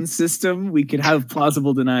randomization system, we could have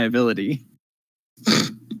plausible deniability.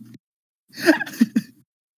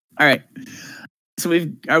 All right. So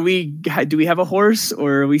do we have a horse,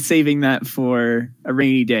 or are we saving that for a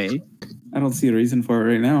rainy day? I don't see a reason for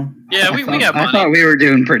it right now. Yeah, we got I money, thought we were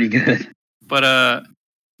doing pretty good. but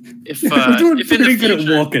if We're doing if in the pretty good at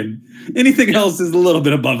future, walking. Anything else is a little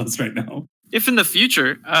bit above us right now. if in the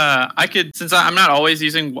future, I could, since I'm not always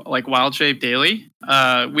using like Wild Shape daily,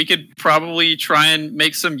 we could probably try and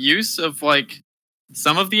make some use of like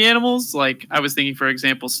some of the animals. Like I was thinking, for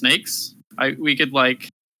example, snakes. We could like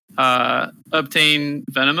obtain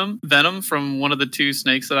venom from one of the 2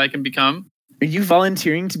 snakes that I can become. Are you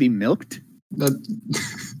volunteering to be milked? He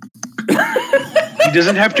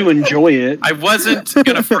doesn't have to enjoy it. I wasn't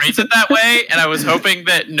gonna phrase it that way, and I was hoping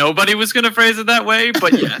that nobody was gonna phrase it that way.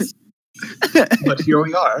 But yes, But here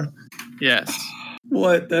we are. yes.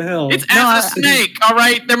 What the hell? It's as a snake, all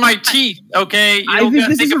right? They're my teeth, okay? You I don't think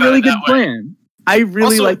gotta this is a about really it good that way. plan. I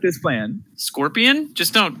really Also- like this plan. Scorpion?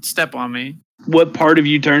 Just don't step on me. What part of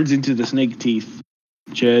you turns into the snake teeth,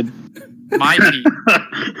 Jed? My teeth.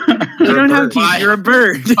 You don't have bird. teeth. You're a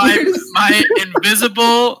bird. my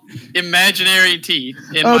invisible imaginary teeth.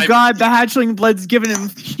 In Oh my, God, the hatchling blood's giving him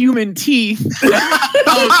human teeth.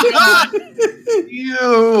 Oh God.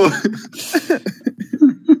 You.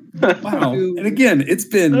 Wow. And again, it's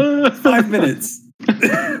been 5 minutes.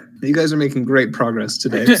 You guys are making great progress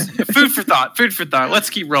today. Food for thought. Food for thought. Let's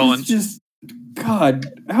keep rolling. It's just, God,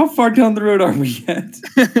 how far down the road are we yet?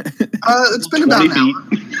 It's been about 20 an hour.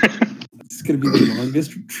 feet. It's going to be the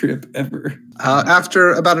longest trip ever.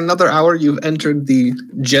 After about another hour, you've entered the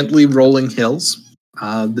gently rolling hills.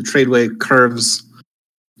 The tradeway curves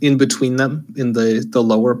in between them in the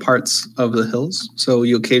lower parts of the hills, so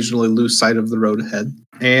you occasionally lose sight of the road ahead.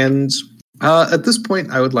 And at this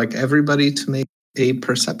point, I would like everybody to make a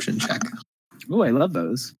perception check. Oh, I love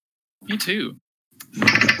those. Me too.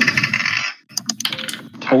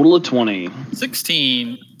 Total of 20.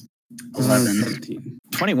 16. 11. 17.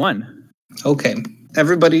 21. Okay.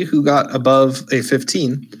 Everybody who got above a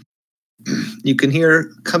 15, you can hear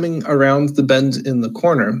coming around the bend in the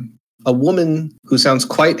corner a woman who sounds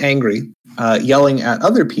quite angry, yelling at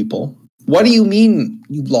other people. What do you mean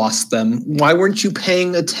you lost them? Why weren't you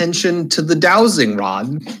paying attention to the dowsing rod?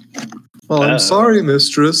 Well, I'm sorry,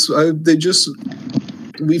 mistress.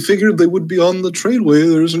 We figured they would be on the tradeway.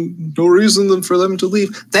 There's no reason for them to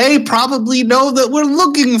leave. They probably know that we're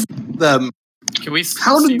looking for them. Can we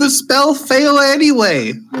How see did the spell fail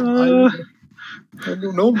anyway? I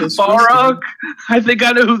don't know, mistress. Balrog, I think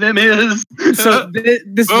I know who them is. So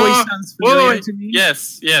this voice sounds familiar to me.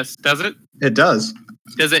 Yes. Does it? It does.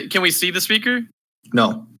 Does it? Can we see the speaker?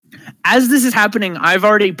 No. As this is happening, I've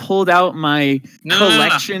already pulled out my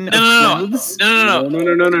collection of clothes. No. No.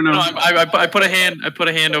 I put a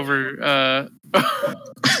hand over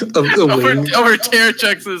The wing. over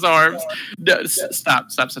Terrachex's arms. No,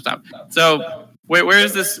 stop. So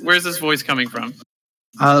where's this voice coming from?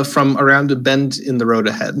 From around a bend in the road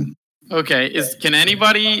ahead. Okay, can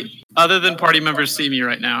anybody other than party members see me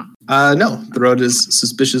right now? No, the road is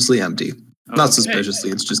suspiciously empty. Not Okay.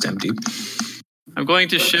 suspiciously, it's just empty. I'm going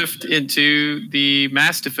to shift into the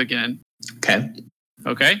Mastiff again. Okay.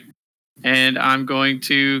 Okay. And I'm going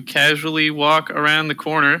to casually walk around the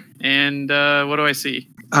corner. And what do I see?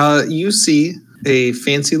 You see a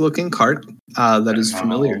fancy-looking cart that is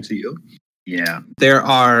familiar to you. Yeah. There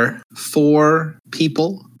are 4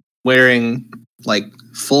 people wearing like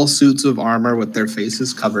full suits of armor with their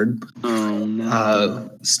faces covered, Oh no.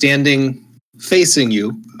 standing facing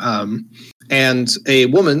you, and a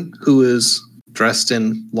woman who is dressed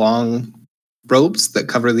in long robes that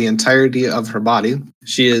cover the entirety of her body.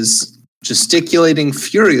 She is gesticulating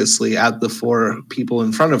furiously at the 4 people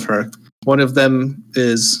in front of her. One of them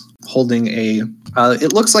is holding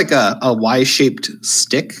it looks like a Y-shaped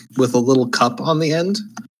stick with a little cup on the end.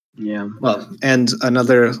 Yeah. Well, and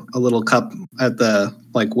a little cup at the,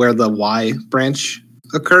 like, where the Y branch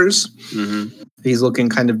occurs. Mm-hmm. He's looking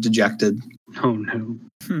kind of dejected. Oh no.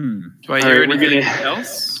 Do I All hear right, we're anything gonna-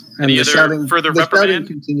 else? And Any the other shouting, further the shouting reprimand?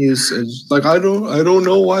 continues. It's like, I don't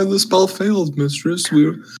know why the spell failed, mistress.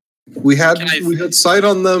 We had sight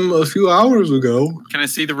on them a few hours ago. Can I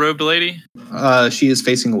see the robed lady? She is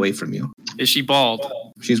facing away from you. Is she bald?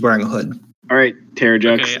 She's wearing a hood. All right,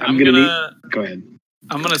 Terrajux. Okay, I'm gonna go ahead.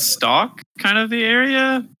 I'm gonna stalk kind of the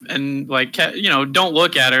area and like don't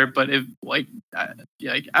look at her, but if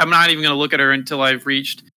I'm not even gonna look at her until I've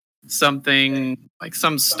reached something like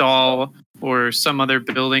some stall or some other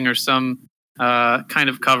building or some kind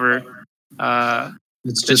of cover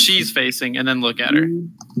It's that just she's facing, and then look at her.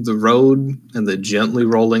 the road and the gently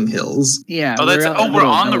rolling hills. Yeah. Oh, that's out in we're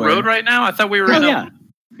middle of on the nowhere. road right now. I thought we were Oh, in.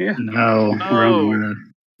 yeah. No. we're on the-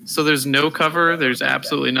 So there's no cover. There's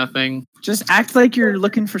absolutely nothing. Just act like you're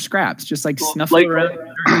looking for scraps. Just like snuffle Like around.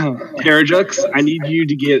 Terrajux, I need you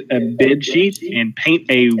to get a bed sheet and paint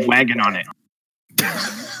a wagon on it.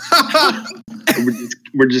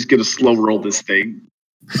 We're just gonna slow roll this thing.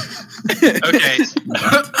 Okay.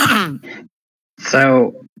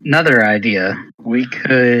 So, another idea. We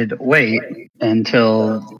could wait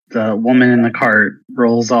until the woman in the cart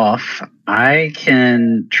rolls off. I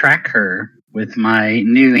can track her with my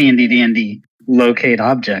new handy dandy locate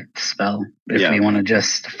object spell if Yeah. we want to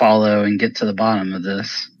just follow and get to the bottom of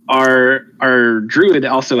this. Our druid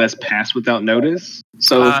also has pass without notice.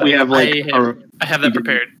 So if we have like I have that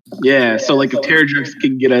prepared. so like if Terrajux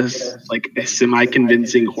can get us like a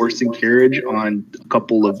semi-convincing horse and carriage on a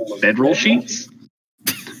couple of bedroll sheets,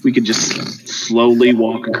 we could just slowly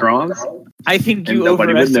walk across. I think And you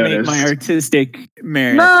nobody would overestimate notice. my artistic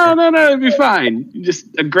merit. No, it'd be fine. Just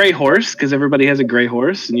a gray horse, because everybody has a gray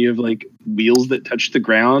horse, and you have like wheels that touch the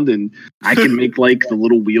ground, and I can make like the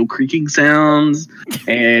little wheel creaking sounds,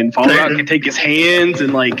 and Fallout can take his hands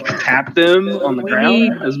and like tap them on the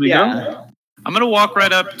ground as we go. I'm gonna walk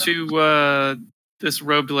right up to this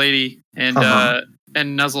robed lady and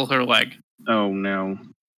and nuzzle her leg. Oh no.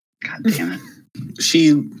 God damn it.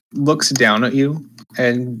 She looks down at you,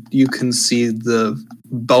 and you can see the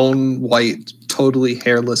bone white, totally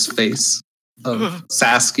hairless face of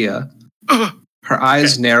Saskia. Her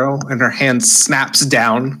eyes narrow, and her hand snaps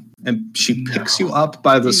down, and she picks you up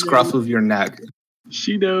by the scruff of your neck.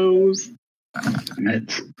 She knows.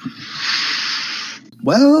 It's,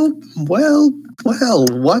 Well,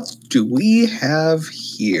 what do we have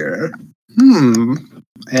here?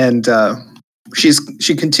 And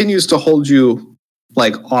she continues to hold you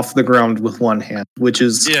like off the ground with one hand, which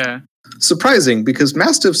is surprising because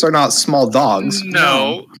mastiffs are not small dogs.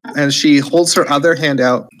 No. And she holds her other hand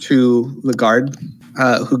out to the guard,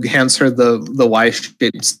 who hands her the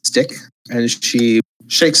Y-shaped stick, and she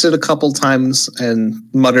shakes it a couple times and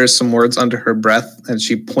mutters some words under her breath, and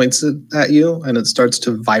she points it at you, and it starts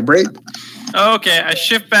to vibrate. Okay, I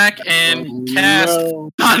shift back and cast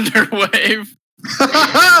Thunderwave.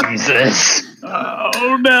 Jesus.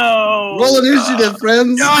 Oh no. Roll initiative,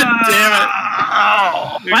 friends. God damn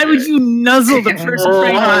it. Why would you nuzzle the person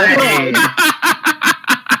Why?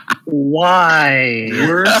 Why?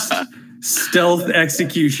 Worst stealth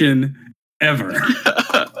execution ever.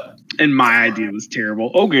 And my idea was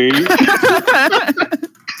terrible. Okay.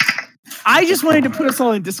 I just wanted to put us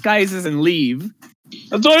all in disguises and leave.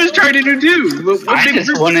 That's what I was trying to do. But what I big just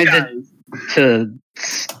group wanted of to- guys? To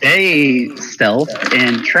stay stealth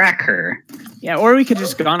and track her. Yeah, or we could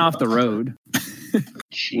just gone off the road.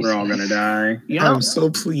 We're all gonna die. You know, I'm so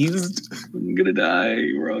pleased. I'm gonna die.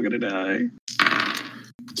 We're all gonna die.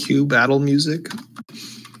 Cue battle music.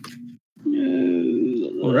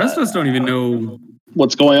 Well, the rest of us don't even know.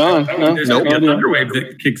 What's going on? No? There's Nope. a thunderwave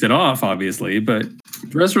that kicks it off, obviously, but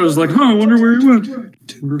the rest of us is like, I wonder where he went.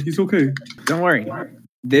 He's okay. don't worry.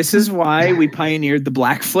 This is why we pioneered the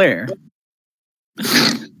Black Flare.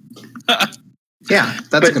 Yeah,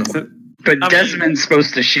 that's going to work. But I mean- Desmond's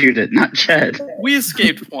supposed to shoot it, not Ched. We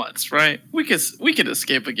escaped once, right? We could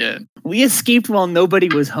escape again. We escaped while nobody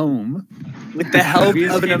was home, with the help We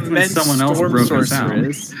of an escaped when immense someone else storm broke us out.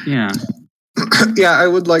 sorceress. Yeah. Yeah, I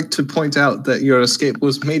would like to point out that your escape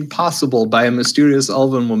was made possible by a mysterious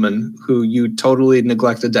elven woman who you totally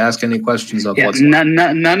neglected to ask any questions of Yeah, whatsoever.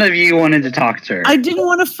 none of you wanted to talk to her. I didn't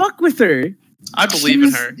want to fuck with her. I believe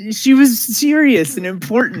in her. She was serious and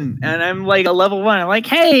important, and I'm like a level 1. I'm like,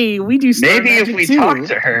 hey, we do storm Maybe if magic we too. talked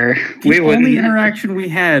to her, The we only wouldn't. interaction we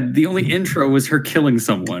had, the only intro was her killing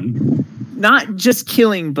someone. Not just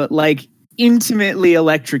killing, but like intimately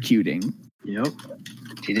electrocuting. Yep.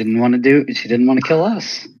 She didn't want to kill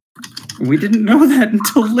us. We didn't know that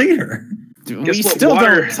until later. We still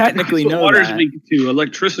don't technically know Water's that. leaking to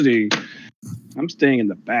electricity. I'm staying in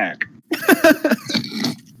the back.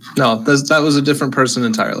 No, that was a different person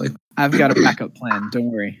entirely. I've got a backup plan.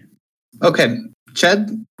 Don't worry. Okay,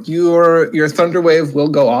 Ched, your thunder wave will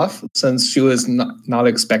go off since she was not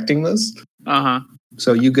expecting this. Uh-huh.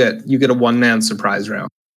 So you get a one-man surprise round.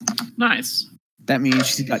 Nice. That means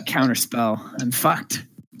she's got counterspell. I'm fucked.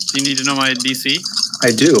 Do you need to know my DC?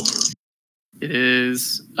 I do. It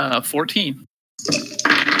is 14.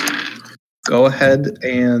 Go ahead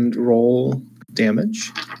and roll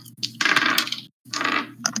damage.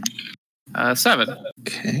 7.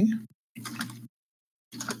 Okay.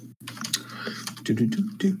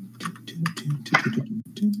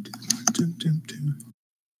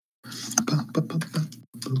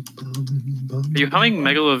 Are you humming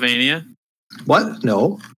Megalovania? What?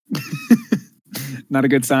 No. Not a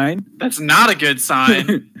good sign. That's not a good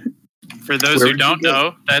sign. For those Where who would don't you get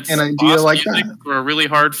know, that's an idea boss like music that? for a really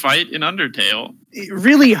hard fight in Undertale.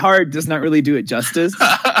 Really hard does not really do it justice.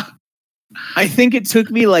 I think it took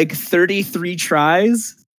me like 33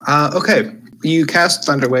 tries. Okay. You cast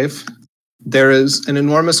Thunderwave. There is an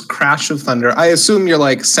enormous crash of thunder. I assume you're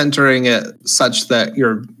like centering it such that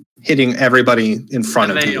you're hitting everybody in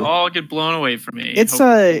front And of they you. all get blown away from me. It's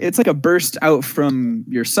like a burst out from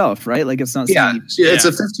yourself, right? Like it's not. Yeah, something it's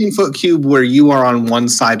a 15-foot cube where you are on one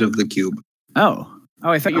side of the cube. Oh,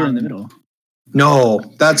 I thought you were in the middle. No,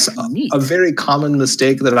 that's Neat. a very common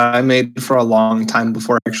mistake that I made for a long time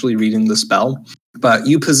before actually reading the spell. But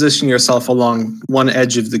you position yourself along one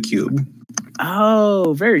edge of the cube,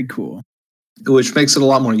 Oh, very cool. which makes it a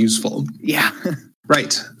lot more useful. Yeah.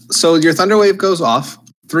 Right. So your thunder wave goes off.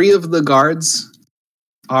 3 of the guards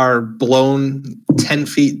are blown 10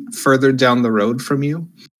 feet further down the road from you.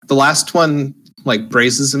 The last one like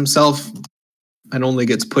braces himself and only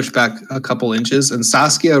gets pushed back a couple inches, and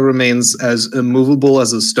Saskia remains as immovable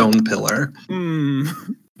as a stone pillar. Hmm.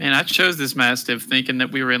 Man, I chose this Mastiff thinking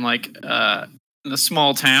that we were in like in a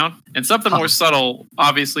small town, and something more subtle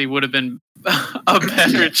obviously would have been a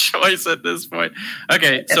better choice at this point.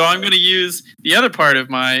 Okay, so I'm going to use the other part of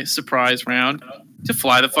my surprise round to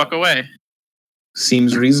fly the fuck away.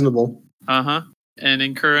 Seems reasonable. Uh-huh. And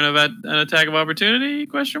incur an attack of opportunity?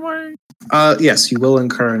 Question mark? Yes, you will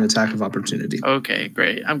incur an attack of opportunity. Okay,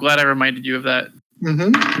 great. I'm glad I reminded you of that.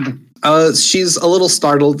 Mm-hmm. She's a little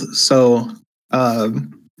startled, so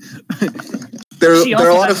there She are a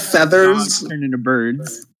also lot of has feathers. dogs Turn into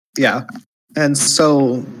birds. Yeah. And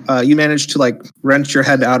so you manage to like wrench your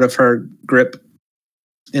head out of her grip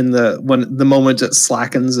in the moment it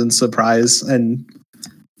slackens in surprise and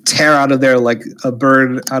tear out of there like a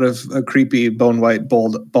bird out of a creepy bone white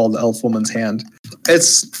bald elf woman's hand.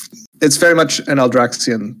 It's very much an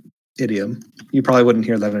Eldraxian idiom. You probably wouldn't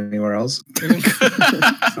hear that anywhere else.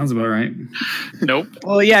 Sounds about right. Nope.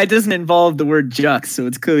 Well, yeah, it doesn't involve the word jux, so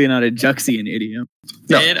it's clearly not a Juxian idiom.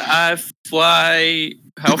 No. Did I fly?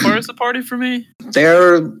 How far is the party from me?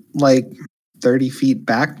 They're like 30 feet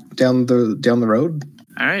back down the road.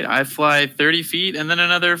 All right, I fly 30 feet and then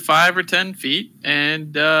another 5 or 10 feet.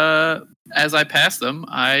 And as I pass them,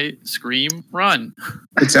 I scream, run.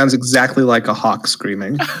 It sounds exactly like a hawk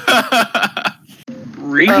screaming.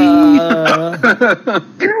 Really?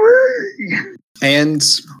 And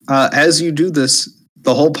as you do this,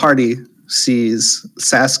 the whole party sees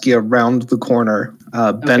Saskia round the corner,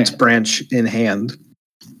 bent Okay. branch in hand.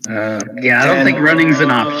 Yeah, I don't think running's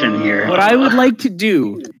an option here. What I would like to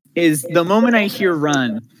do is the moment I hear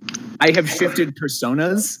run, I have shifted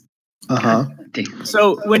personas. Uh-huh.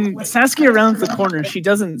 So when Saskia rounds the corner, she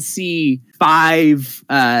doesn't see 5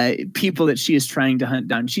 people that she is trying to hunt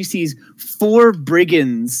down. She sees 4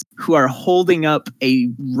 brigands who are holding up a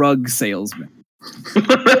rug salesman.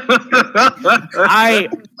 I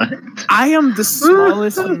am the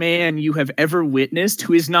smallest man you have ever witnessed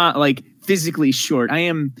who is not like physically short. I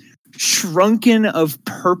am shrunken of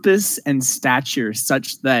purpose and stature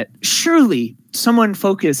such that surely someone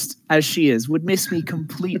focused as she is would miss me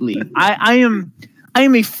completely. I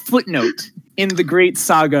am a footnote in the great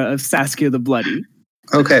saga of Saskia the Bloody.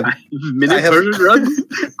 Okay. Minute version runs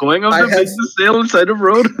going on the business sale inside of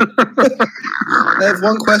road. I have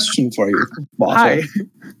one question for you, Waffle. Hi.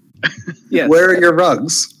 Yes. Where are your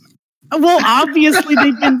rugs? Well, obviously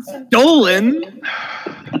they've been stolen.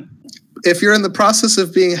 If you're in the process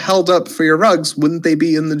of being held up for your rugs, wouldn't they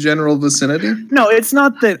be in the general vicinity? No, it's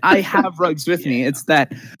not that I have rugs with me. It's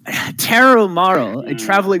that Taro Marl, a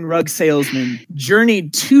traveling rug salesman,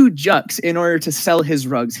 journeyed to Jux in order to sell his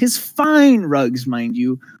rugs. His fine rugs, mind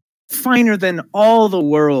you. Finer than all the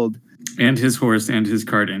world. And his horse and his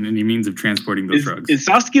cart and any means of transporting those rugs. Is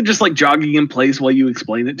Saskia just like jogging in place while you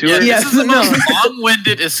explain it to her? This is the most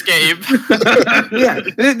long-winded escape. Yeah,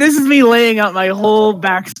 this is me laying out my whole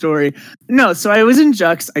backstory. No, so I was in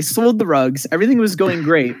Jux. I sold the rugs. Everything was going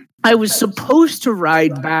great. I was supposed to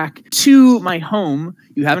ride back to my home.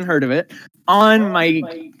 You haven't heard of it. I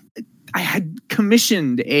had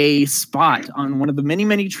commissioned a spot on one of the many,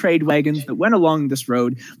 many trade wagons that went along this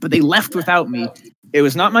road, but they left without me. It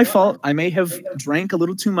was not my fault. I may have drank a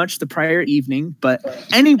little too much the prior evening, but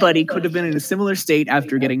anybody could have been in a similar state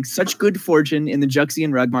after getting such good fortune in the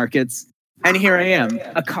Juxian rug markets. And here I am,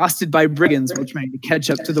 accosted by brigands while trying to catch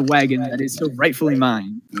up to the wagon that is so rightfully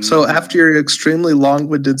mine. So after your extremely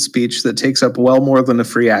long-winded speech that takes up well more than a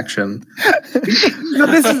free action.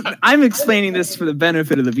 So I'm explaining this for the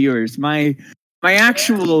benefit of the viewers. My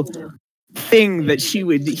actual thing that she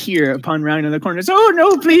would hear upon rounding the corner is, "Oh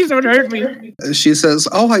no, please don't hurt me." She says,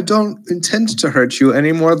 "Oh, I don't intend to hurt you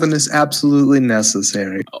any more than is absolutely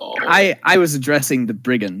necessary." I was addressing the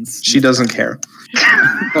brigands. She doesn't care.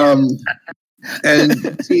 And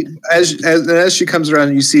as she comes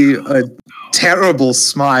around, you see a terrible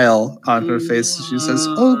smile on her face. She says,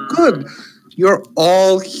 "Oh, good. You're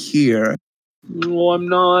all here." No, I'm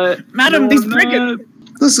not. Madam, these brigands.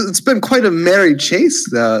 Listen, it's been quite a merry chase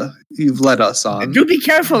you've led us on. Do be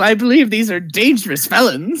careful. I believe these are dangerous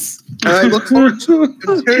felons. And I look forward to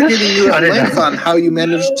interrogating you at length on how you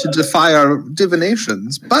managed to defy our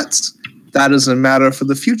divinations. But that is a matter for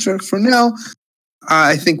the future. For now,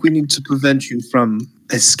 I think we need to prevent you from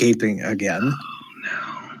escaping again. Oh,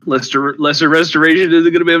 no. Lesser Restoration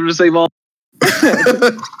isn't going to be able to save all.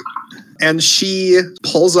 And she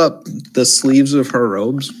pulls up the sleeves of her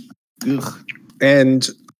robes. Ugh. And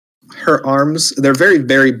her arms, they're very,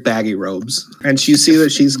 very baggy robes. And you see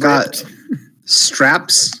that she's got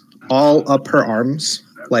straps all up her arms,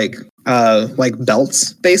 like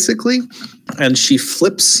belts, basically. And she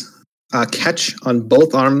flips a catch on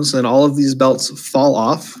both arms, and all of these belts fall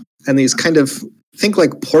off. And these kind of, think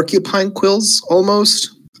like porcupine quills almost,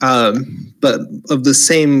 but of the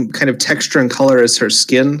same kind of texture and color as her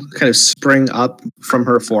skin, kind of spring up from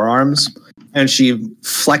her forearms. And she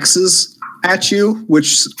flexes at you,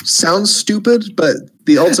 which sounds stupid, but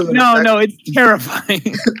the ultimate No, it's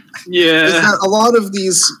terrifying. Yeah. Is that a lot of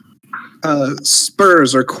these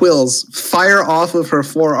spurs or quills fire off of her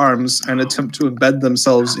forearms and attempt to embed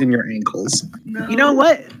themselves in your ankles. You know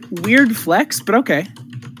what? Weird flex, but okay.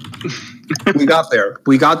 We got there.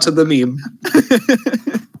 We got to the meme.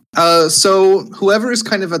 So whoever is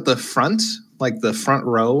kind of at the front, like the front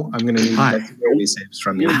row, I'm going to need dexterity saves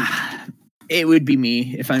from you. It would be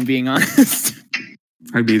me, if I'm being honest.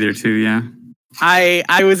 I'd be there too, yeah.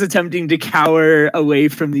 I was attempting to cower away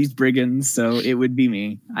from these brigands, so it would be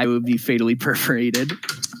me. I would be fatally perforated.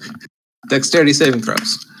 Dexterity saving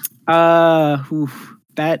throws.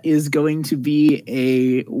 That is going to be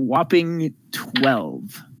a whopping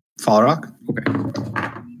 12. Falrock? Okay.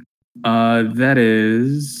 That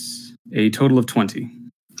is a total of 20.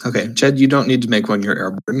 Okay, Jed, you don't need to make one. You're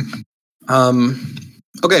airborne.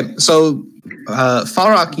 Okay, so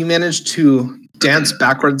Falrock, you managed to dance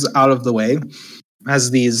backwards out of the way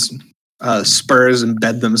as these spurs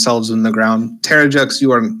embed themselves in the ground. Terrajux,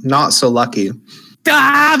 you are not so lucky.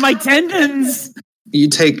 Ah, my tendons! You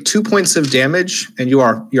take 2 points of damage, and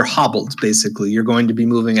you're hobbled. Basically, you're going to be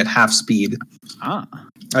moving at half speed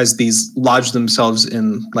as these lodge themselves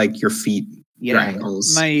in like your feet, your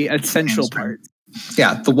ankles, my essential part.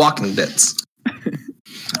 Yeah, the walking bits.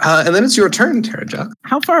 And then it's your turn, Terrajux.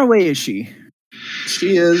 How far away is she?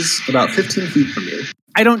 She is about 15 feet from you.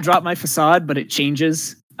 I don't drop my facade, but it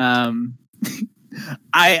changes. I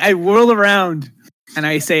whirl around and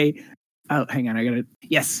I say, "Oh, hang on, I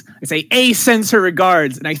say, A sends her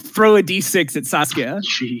regards," and I throw a D6 at Saskia.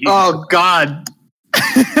 Jeez. Oh, God.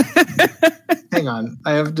 Hang on.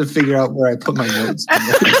 I have to figure out where I put my notes.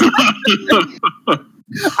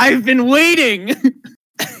 I've been waiting.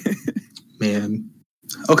 Man.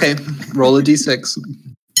 Okay, roll a D6.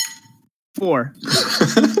 4.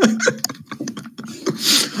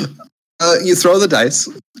 You throw the dice,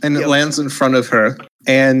 and it Yep. lands in front of her,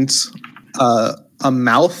 and a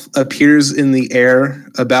mouth appears in the air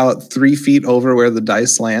about 3 feet over where the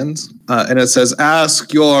dice lands, and it says,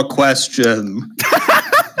 "Ask your question."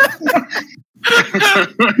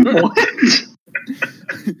 What?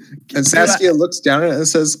 And Saskia looks down at it and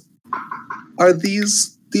says, "Are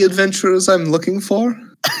these the adventurers I'm looking for?"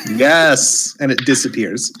 "Yes," and it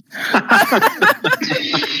disappears.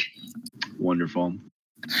 Wonderful.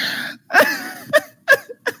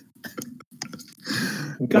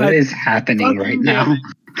 What is happening right now?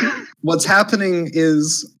 What's happening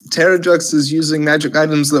is Terrajux is using magic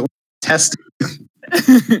items that were tested.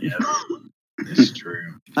 It's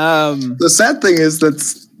true. The sad thing is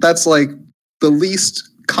that's like the least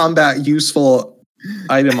combat useful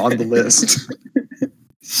item on the list.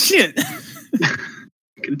 Shit.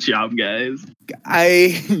 Good job, guys.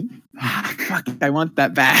 Fuck, I want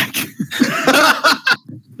that back.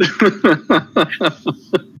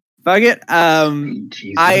 Fuck it.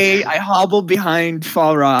 Jesus. I hobble behind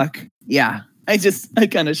Fall Rock. Yeah. I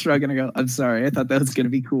kind of shrug and I go, I'm sorry. I thought that was going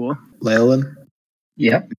to be cool. Leolin,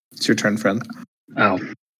 Yep. it's your turn, friend. Oh.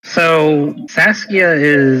 So Saskia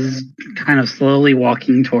is kind of slowly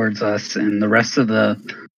walking towards us, and the rest of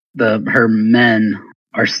her men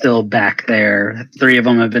are still back there. 3 of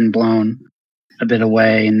them have been blown a bit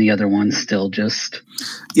away, and the other one's still just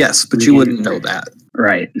Yes, but you wouldn't know that.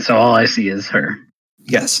 right. So all I see is her.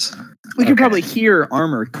 Yes. We can Okay. probably hear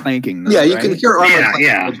armor clanking. Though, Yeah, you right? can hear armor, Yeah, clanking,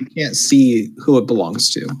 yeah. but you can't see who it belongs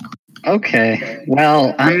to. Okay.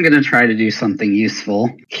 Well, I'm gonna try to do something useful.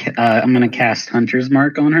 I'm gonna cast Hunter's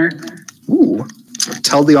Mark on her. Ooh.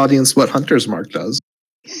 Tell the audience what Hunter's Mark does.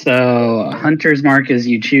 So Hunter's Mark is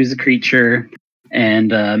you choose a creature and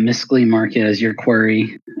mystically mark it as your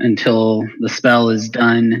quarry. Until the spell is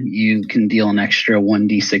done, you can deal an extra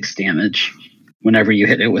 1d6 damage whenever you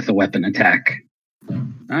hit it with a weapon attack.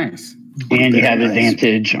 Nice. And you have Nice.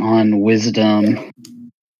 advantage on wisdom,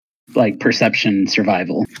 like perception,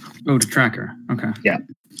 survival. Oh, to track her. Okay.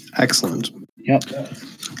 Excellent. Yep.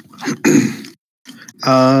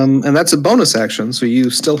 And that's a bonus action, so you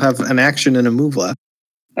still have an action and a move left.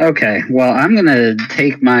 Okay, well, I'm going to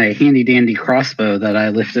take my handy dandy crossbow that I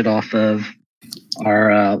lifted off of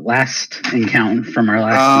our last encounter from our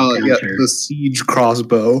last Oh, yeah, encounter. the siege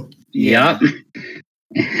crossbow. Yep.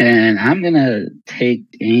 And I'm going to take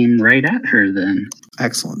aim right at her then.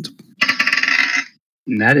 Excellent.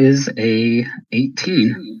 And that is a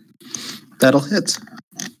 18. That'll hit.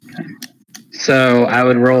 So I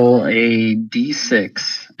would roll a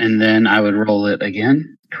d6 and then I would roll it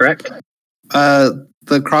again, correct?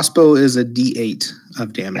 The crossbow is a D8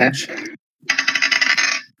 of damage.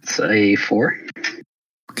 It's a 4.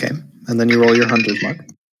 Okay. And then you roll your Hunter's Mark.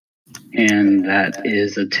 And that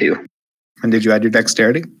is a 2. And did you add your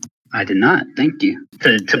dexterity? I did not. Thank you.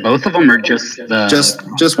 To both of them or just the...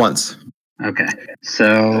 Just once. Okay.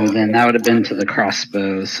 So then that would have been to the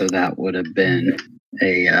crossbow. So that would have been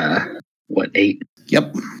a, 8?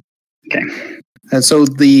 Yep. Okay. And so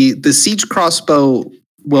the siege crossbow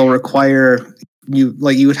will require you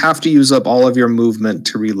would have to use up all of your movement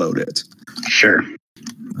to reload it. Sure.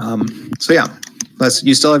 So yeah,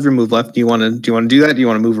 you still have your move left. Do you want to do that? Do you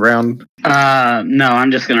want to move around? No,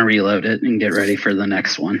 I'm just going to reload it and get ready for the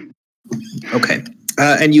next one. Okay.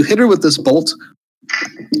 And you hit her with this bolt,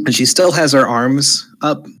 and she still has her arms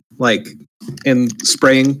up, like in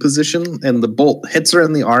spraying position, and the bolt hits her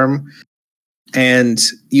in the arm, and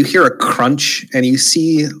you hear a crunch, and you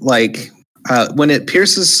see like when it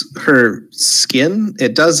pierces her skin,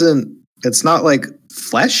 it's not like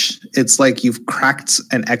flesh. It's like you've cracked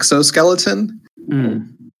an exoskeleton. Mm.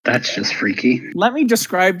 That's just freaky. Let me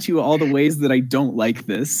describe to you all the ways that I don't like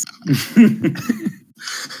this.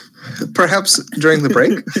 Perhaps during the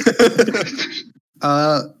break.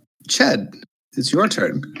 Ched, it's your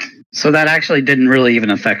turn. So that actually didn't really even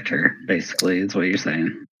affect her, basically, is what you're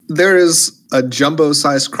saying. There is a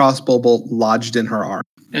jumbo-sized crossbow bolt lodged in her arm.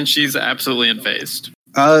 And she's absolutely unfazed.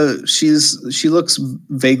 She looks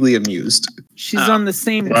vaguely amused. She's Oh, on the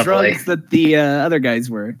same lovely. drugs that the other guys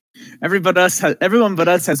were. Everyone but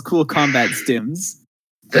us has cool combat stims.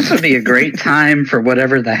 This would be a great time for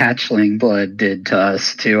whatever the hatchling blood did to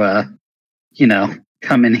us to,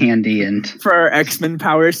 come in handy and... For our X-Men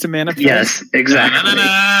powers to manifest. Yes, exactly.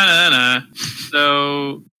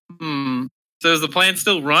 So does the plan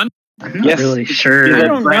still run? I'm not Yes. really sure. I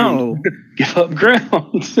don't know. Give up ground.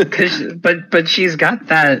 But she's got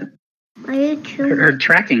that Are you true? her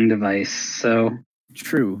tracking device, so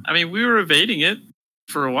True. I mean, we were evading it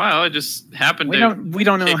for a while. It just happened We to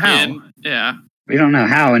don't know kick how. in. Yeah. We don't know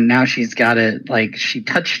how, and now she's got it. Like she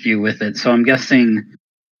touched you with it, so I'm guessing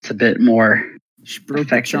it's a bit more. She broke the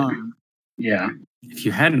effective. charm. Yeah. If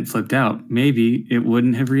you hadn't flipped out, maybe it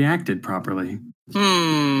wouldn't have reacted properly.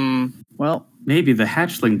 Well, Maybe the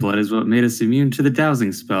hatchling blood is what made us immune to the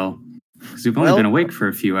dowsing spell. Because we've only been awake for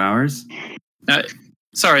a few hours.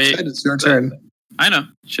 Sorry. Chet, it's your turn. I know.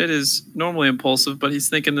 Chet is normally impulsive, but he's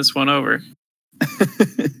thinking this one over.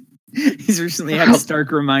 he's recently had a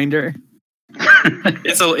stark reminder.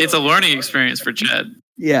 It's a learning experience for Chet.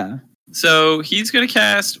 Yeah. So he's going to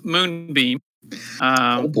cast Moonbeam.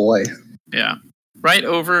 Oh boy. Yeah, right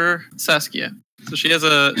over Saskia. So she has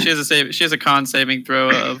a con saving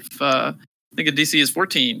throw of I think a DC is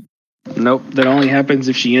 14. Nope, that only happens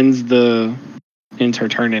if she ends her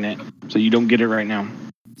turn in it. So you don't get it right now.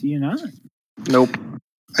 Do you not? Nope.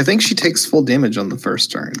 I think she takes full damage on the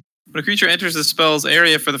first turn. When a creature enters the spell's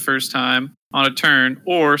area for the first time on a turn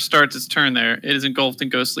or starts its turn there, it is engulfed in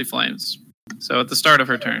ghostly flames. So at the start of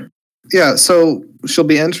her turn. Yeah, so she'll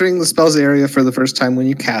be entering the spell's area for the first time when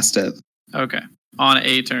you cast it. Okay. On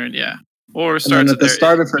a turn, yeah. Or And starts then at the there.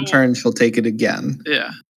 start of her turn, she'll take it again.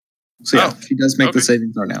 Yeah. So yeah, she does make the okay.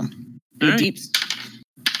 saving throw now. All right. Deeps.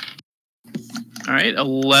 All right,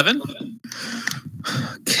 11.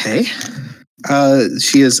 Okay.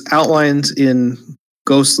 She is outlined in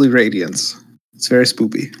ghostly radiance. It's very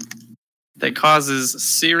spoopy. That causes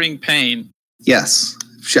searing pain. Yes.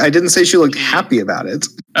 I didn't say she looked happy about it.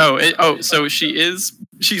 So she's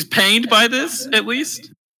pained by this, at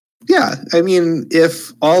least? Yeah, I mean,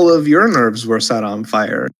 if all of your nerves were set on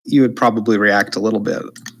fire, you would probably react a little bit.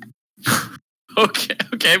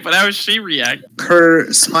 Okay, but how does she react?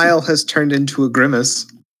 Her smile has turned into a grimace.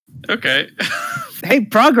 Okay. Hey,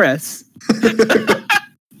 progress.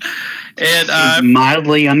 And She's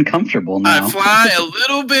mildly uncomfortable now. I fly a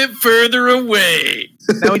little bit further away.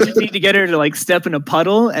 Now we just need to get her to like step in a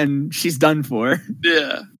puddle, and she's done for.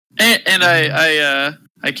 Yeah. And I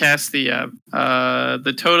cast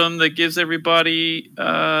the totem that gives everybody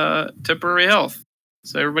temporary health.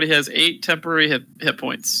 So everybody has 8 temporary hit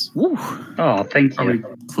points. Woo. Oh, thank Are we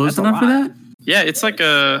you. close That's a enough for lot. that? Yeah, it's like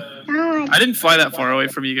I didn't fly that far away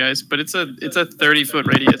from you guys, but it's a 30-foot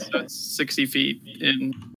radius, so it's 60 feet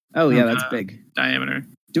in Oh yeah, that's big. diameter.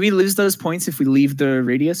 Do we lose those points if we leave the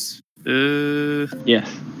radius? Yes.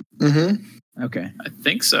 Mm-hmm. Okay. I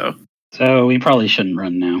think so. So we probably shouldn't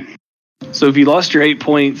run now. So if you lost your 8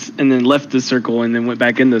 points and then left the circle and then went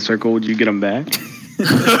back in the circle, would you get them back?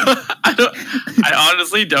 I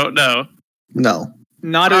honestly don't know. No.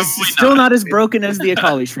 Not as Probably still not. not as broken as the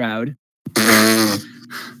Akali Shroud.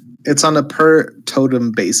 It's on a per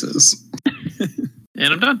totem basis.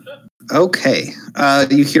 And I'm done. Okay.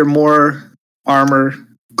 You hear more armor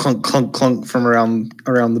clunk, clunk, clunk from around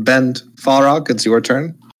the bend. Falrock, it's your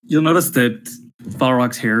turn. You'll notice that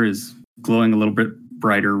Falrock's hair is glowing a little bit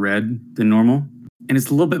brighter red than normal. And it's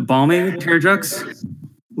a little bit balmy, Terrajux. A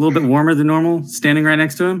little bit warmer than normal, standing right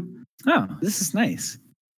next to him. Oh, this is nice.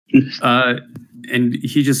 And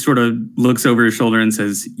he just sort of looks over his shoulder and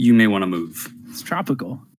says, "You may want to move." It's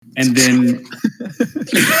tropical. And then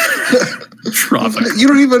tropical. You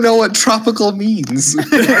don't even know what tropical means.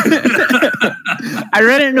 I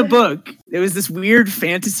read it in a book. It was this weird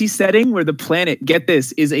fantasy setting where the planet, get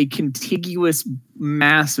this, is a contiguous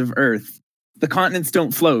mass of Earth. The continents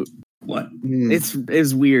don't float. What? It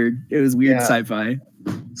was weird. It was weird Yeah. sci-fi.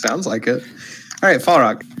 Sounds like it. All right,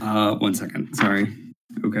 Falrock. 1 second. Sorry.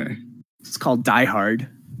 Okay. It's called Die Hard.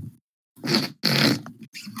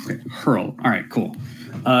 Okay. Hurl. All right, cool.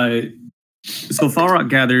 So Falrock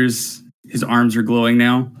gathers, his arms are glowing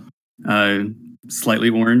now, slightly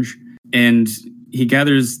orange, and he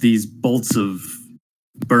gathers these bolts of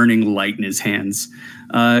burning light in his hands.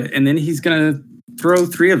 And then he's going to throw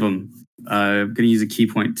 3 of them. Going to use a key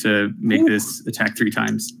point to make this attack 3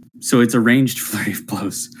 times. So it's a ranged flurry of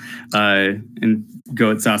blows. And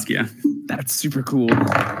go at Saskia. That's super cool.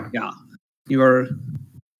 Your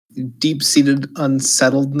deep-seated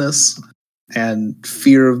unsettledness and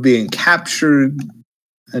fear of being captured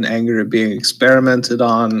and anger at being experimented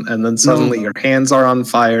on, and then suddenly your hands are on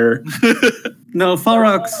fire. No,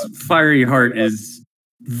 Falrock's fiery heart is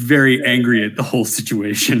very angry at the whole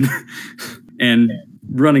situation. And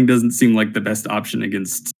running doesn't seem like the best option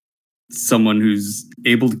against someone who's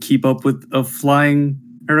able to keep up with a flying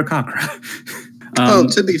Aarakocra.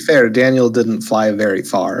 To be fair, Daniel didn't fly very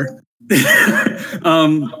far.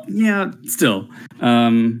 Yeah, still.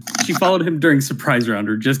 She followed him during surprise round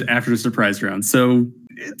or just after the surprise round. So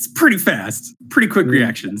it's pretty fast, pretty quick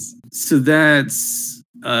reactions. So that's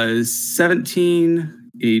 17,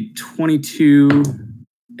 a 22,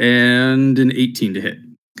 and an 18 to hit.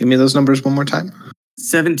 Give me those numbers one more time.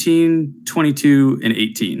 17, 22, and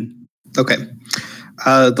 18. Okay.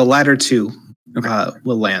 The latter two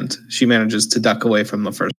will land. She manages to duck away from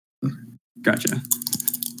the first. Gotcha.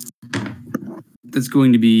 That's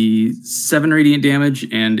going to be 7 radiant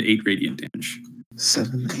damage and 8 radiant damage.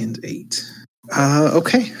 7 and 8.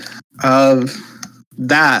 Okay.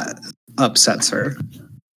 That upsets her.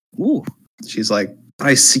 Ooh. She's like,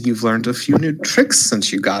 I see you've learned a few new tricks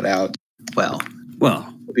since you got out. Well,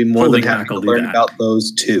 Well, I'll be more Holy than happy heck, to I'll do learn that. about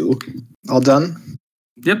those two. All done?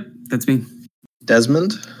 yep, that's me.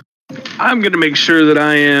 Desmond? I'm going to make sure that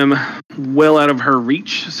I am well out of her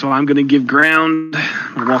reach. So I'm going to give ground.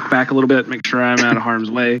 I'm going to walk back a little bit, make sure I'm out of harm's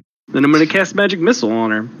way. Then I'm going to cast Magic Missile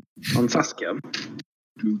on her, on Saskia.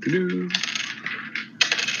 Doo-doo-doo.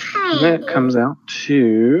 That comes out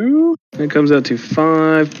to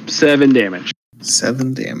 7 damage.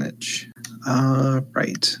 7 damage.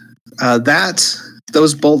 Right.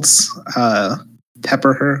 Those bolts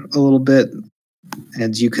pepper her a little bit,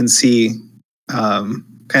 and you can see kind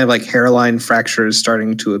of like hairline fractures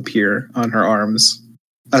starting to appear on her arms,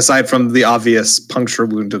 aside from the obvious puncture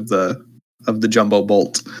wound of the jumbo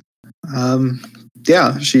bolt.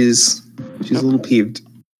 Yeah, she's a little peeved.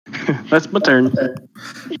 That's my turn.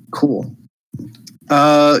 Cool.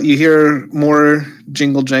 You hear more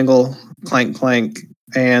jingle jangle, clank clank,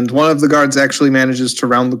 and one of the guards actually manages to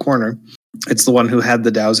round the corner. It's the one who had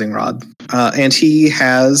the dowsing rod, and he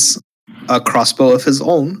has a crossbow of his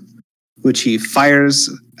own, which he fires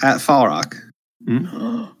at Falrock.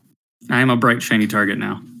 I am a bright, shiny target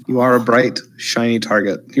now. You are a bright, shiny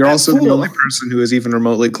target. You're also the only person who is even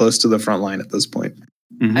remotely close to the front line at this point.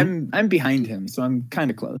 Mhm. I'm behind him, so I'm kind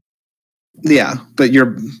of close. Yeah, but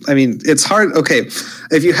it's hard. Okay,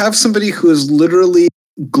 if you have somebody who is literally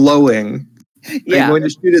glowing, are you Yeah. going to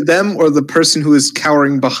shoot at them or the person who is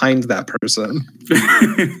cowering behind that person?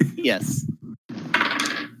 Yes.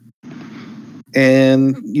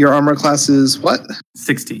 And your armor class is what?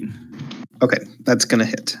 16. Okay, that's gonna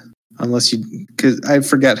hit. Unless because I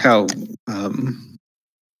forget how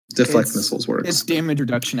deflect It's- missiles works. It's damage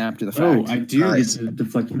reduction after the fact. Oh, I do Nice. get to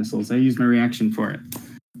deflect missiles. I use my reaction for it.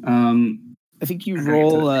 I think you I gotta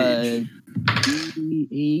roll get to the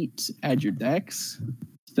D8, add your dex.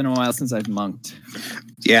 It's been a while since I've monked.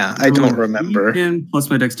 Yeah, I don't remember. Again, plus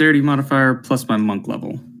my dexterity modifier, plus my monk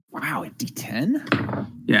level. Wow, a D10?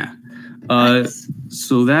 Yeah. Nice.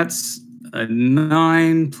 So that's a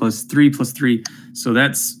 9 plus 3 plus 3. So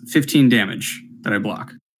that's 15 damage that I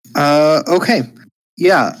block. Okay.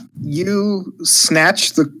 Yeah, you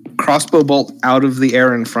snatch the crossbow bolt out of the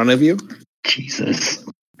air in front of you. Jesus.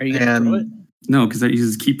 Are you going to throw it? No, because that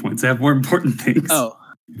uses key points. I have more important things. Oh,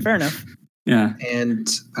 fair enough. Yeah. And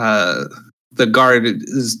the guard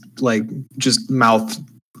is like just mouth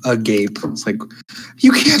agape. It's like,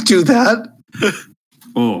 you can't do that.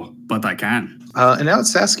 Oh, but I can. And now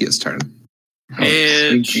it's Saskia's turn. Oh,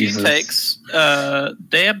 And sweet she Jesus. takes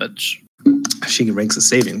damage. She makes a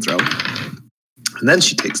saving throw. And then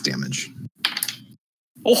she takes damage.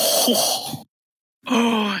 Oh,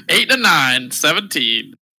 8 to 9,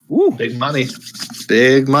 17. Ooh, Big money.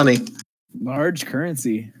 Big money. large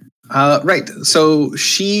currency. Right. So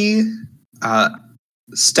she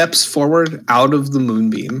steps forward out of the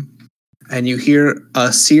moonbeam, and you hear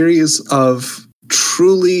a series of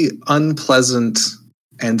truly unpleasant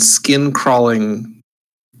and skin-crawling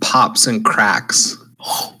pops and cracks.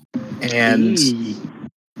 And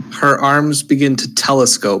her arms begin to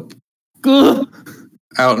telescope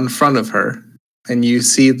out in front of her. And you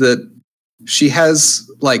see that she has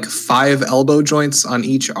like 5 elbow joints on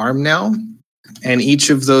each arm now. And each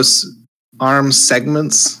of those arm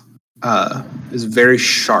segments is very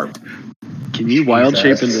sharp. Can you wild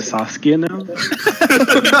shape into Saskia now?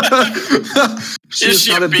 She's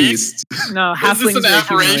she not a a beast? beast. No, Is this halflings an are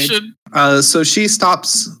humanoid. aberration? So she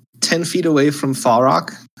stops 10 feet away from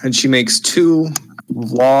Falrock, and she makes 2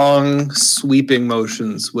 long, sweeping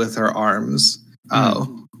motions with her arms.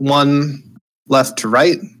 One left to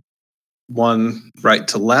right, one right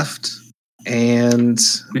to left, and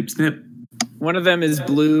Snip, snip. One of them is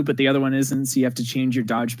blue, but the other one isn't, so you have to change your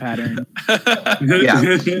dodge pattern. Yeah.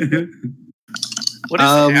 What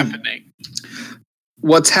is happening?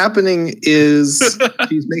 what's happening is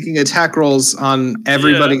she's making attack rolls on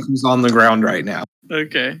everybody who's on the ground right now.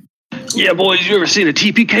 Okay. Yeah, boys, you ever seen a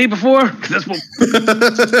TPK before? 'Cause that's what.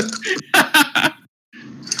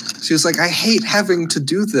 She was like, I hate having to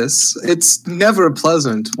do this. It's never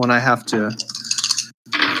pleasant when I have to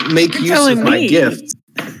make You're use of telling my me. gift.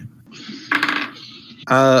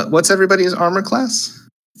 What's everybody's armor class?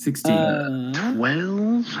 16.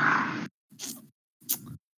 12?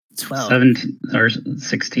 12. 17 or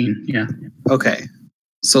 16. Yeah. Okay.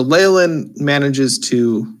 So Leyland manages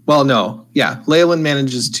to, Leyland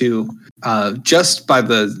manages to, just by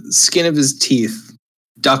the skin of his teeth,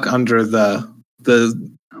 duck under the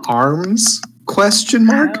arms, question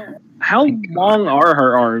mark? How long are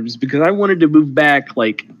her arms? Because I wanted to move back,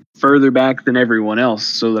 like, further back than everyone else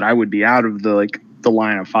so that I would be out of the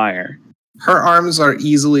line of fire. Her arms are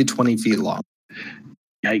easily 20 feet long.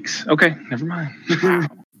 Yikes. Okay, never mind.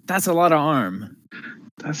 That's a lot of arm.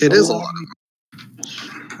 It is a lot.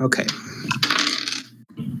 Okay.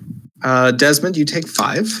 Desmond, you take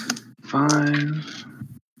 5. 5.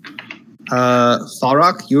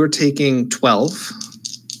 Thalrock, you are taking 12.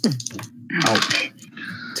 Ouch.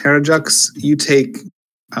 Terrajux, you take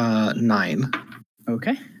 9.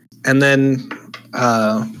 Okay. And then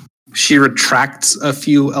she retracts a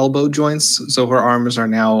few elbow joints, so her arms are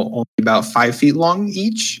now only about 5 feet long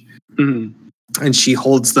each. Mhm. And she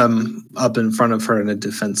holds them up in front of her in a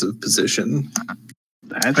defensive position.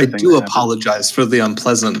 That's I the thing do that happened. apologize for the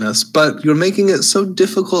unpleasantness, but you're making it so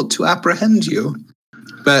difficult to apprehend you.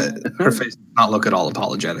 But her face does not look at all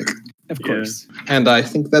apologetic. Of Yeah. course. And I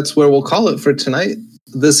think that's where we'll call it for tonight.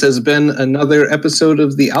 This has been another episode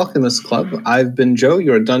of The Alchemist Club. I've been Joe,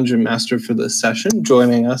 your dungeon master for this session.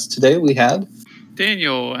 Joining us today, we had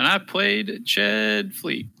Daniel, and I played Ched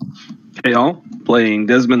Fleet. Hey, y'all. Playing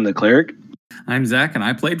Desmond the Cleric. I'm Zach, and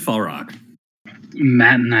I played Falrock.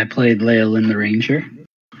 Matt and I played Leyland the Ranger.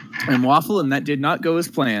 And Waffle, and that did not go as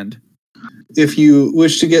planned. If you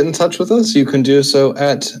wish to get in touch with us, you can do so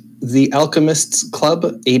at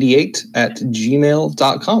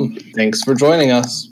thealchemistsclub88@gmail.com. Thanks for joining us.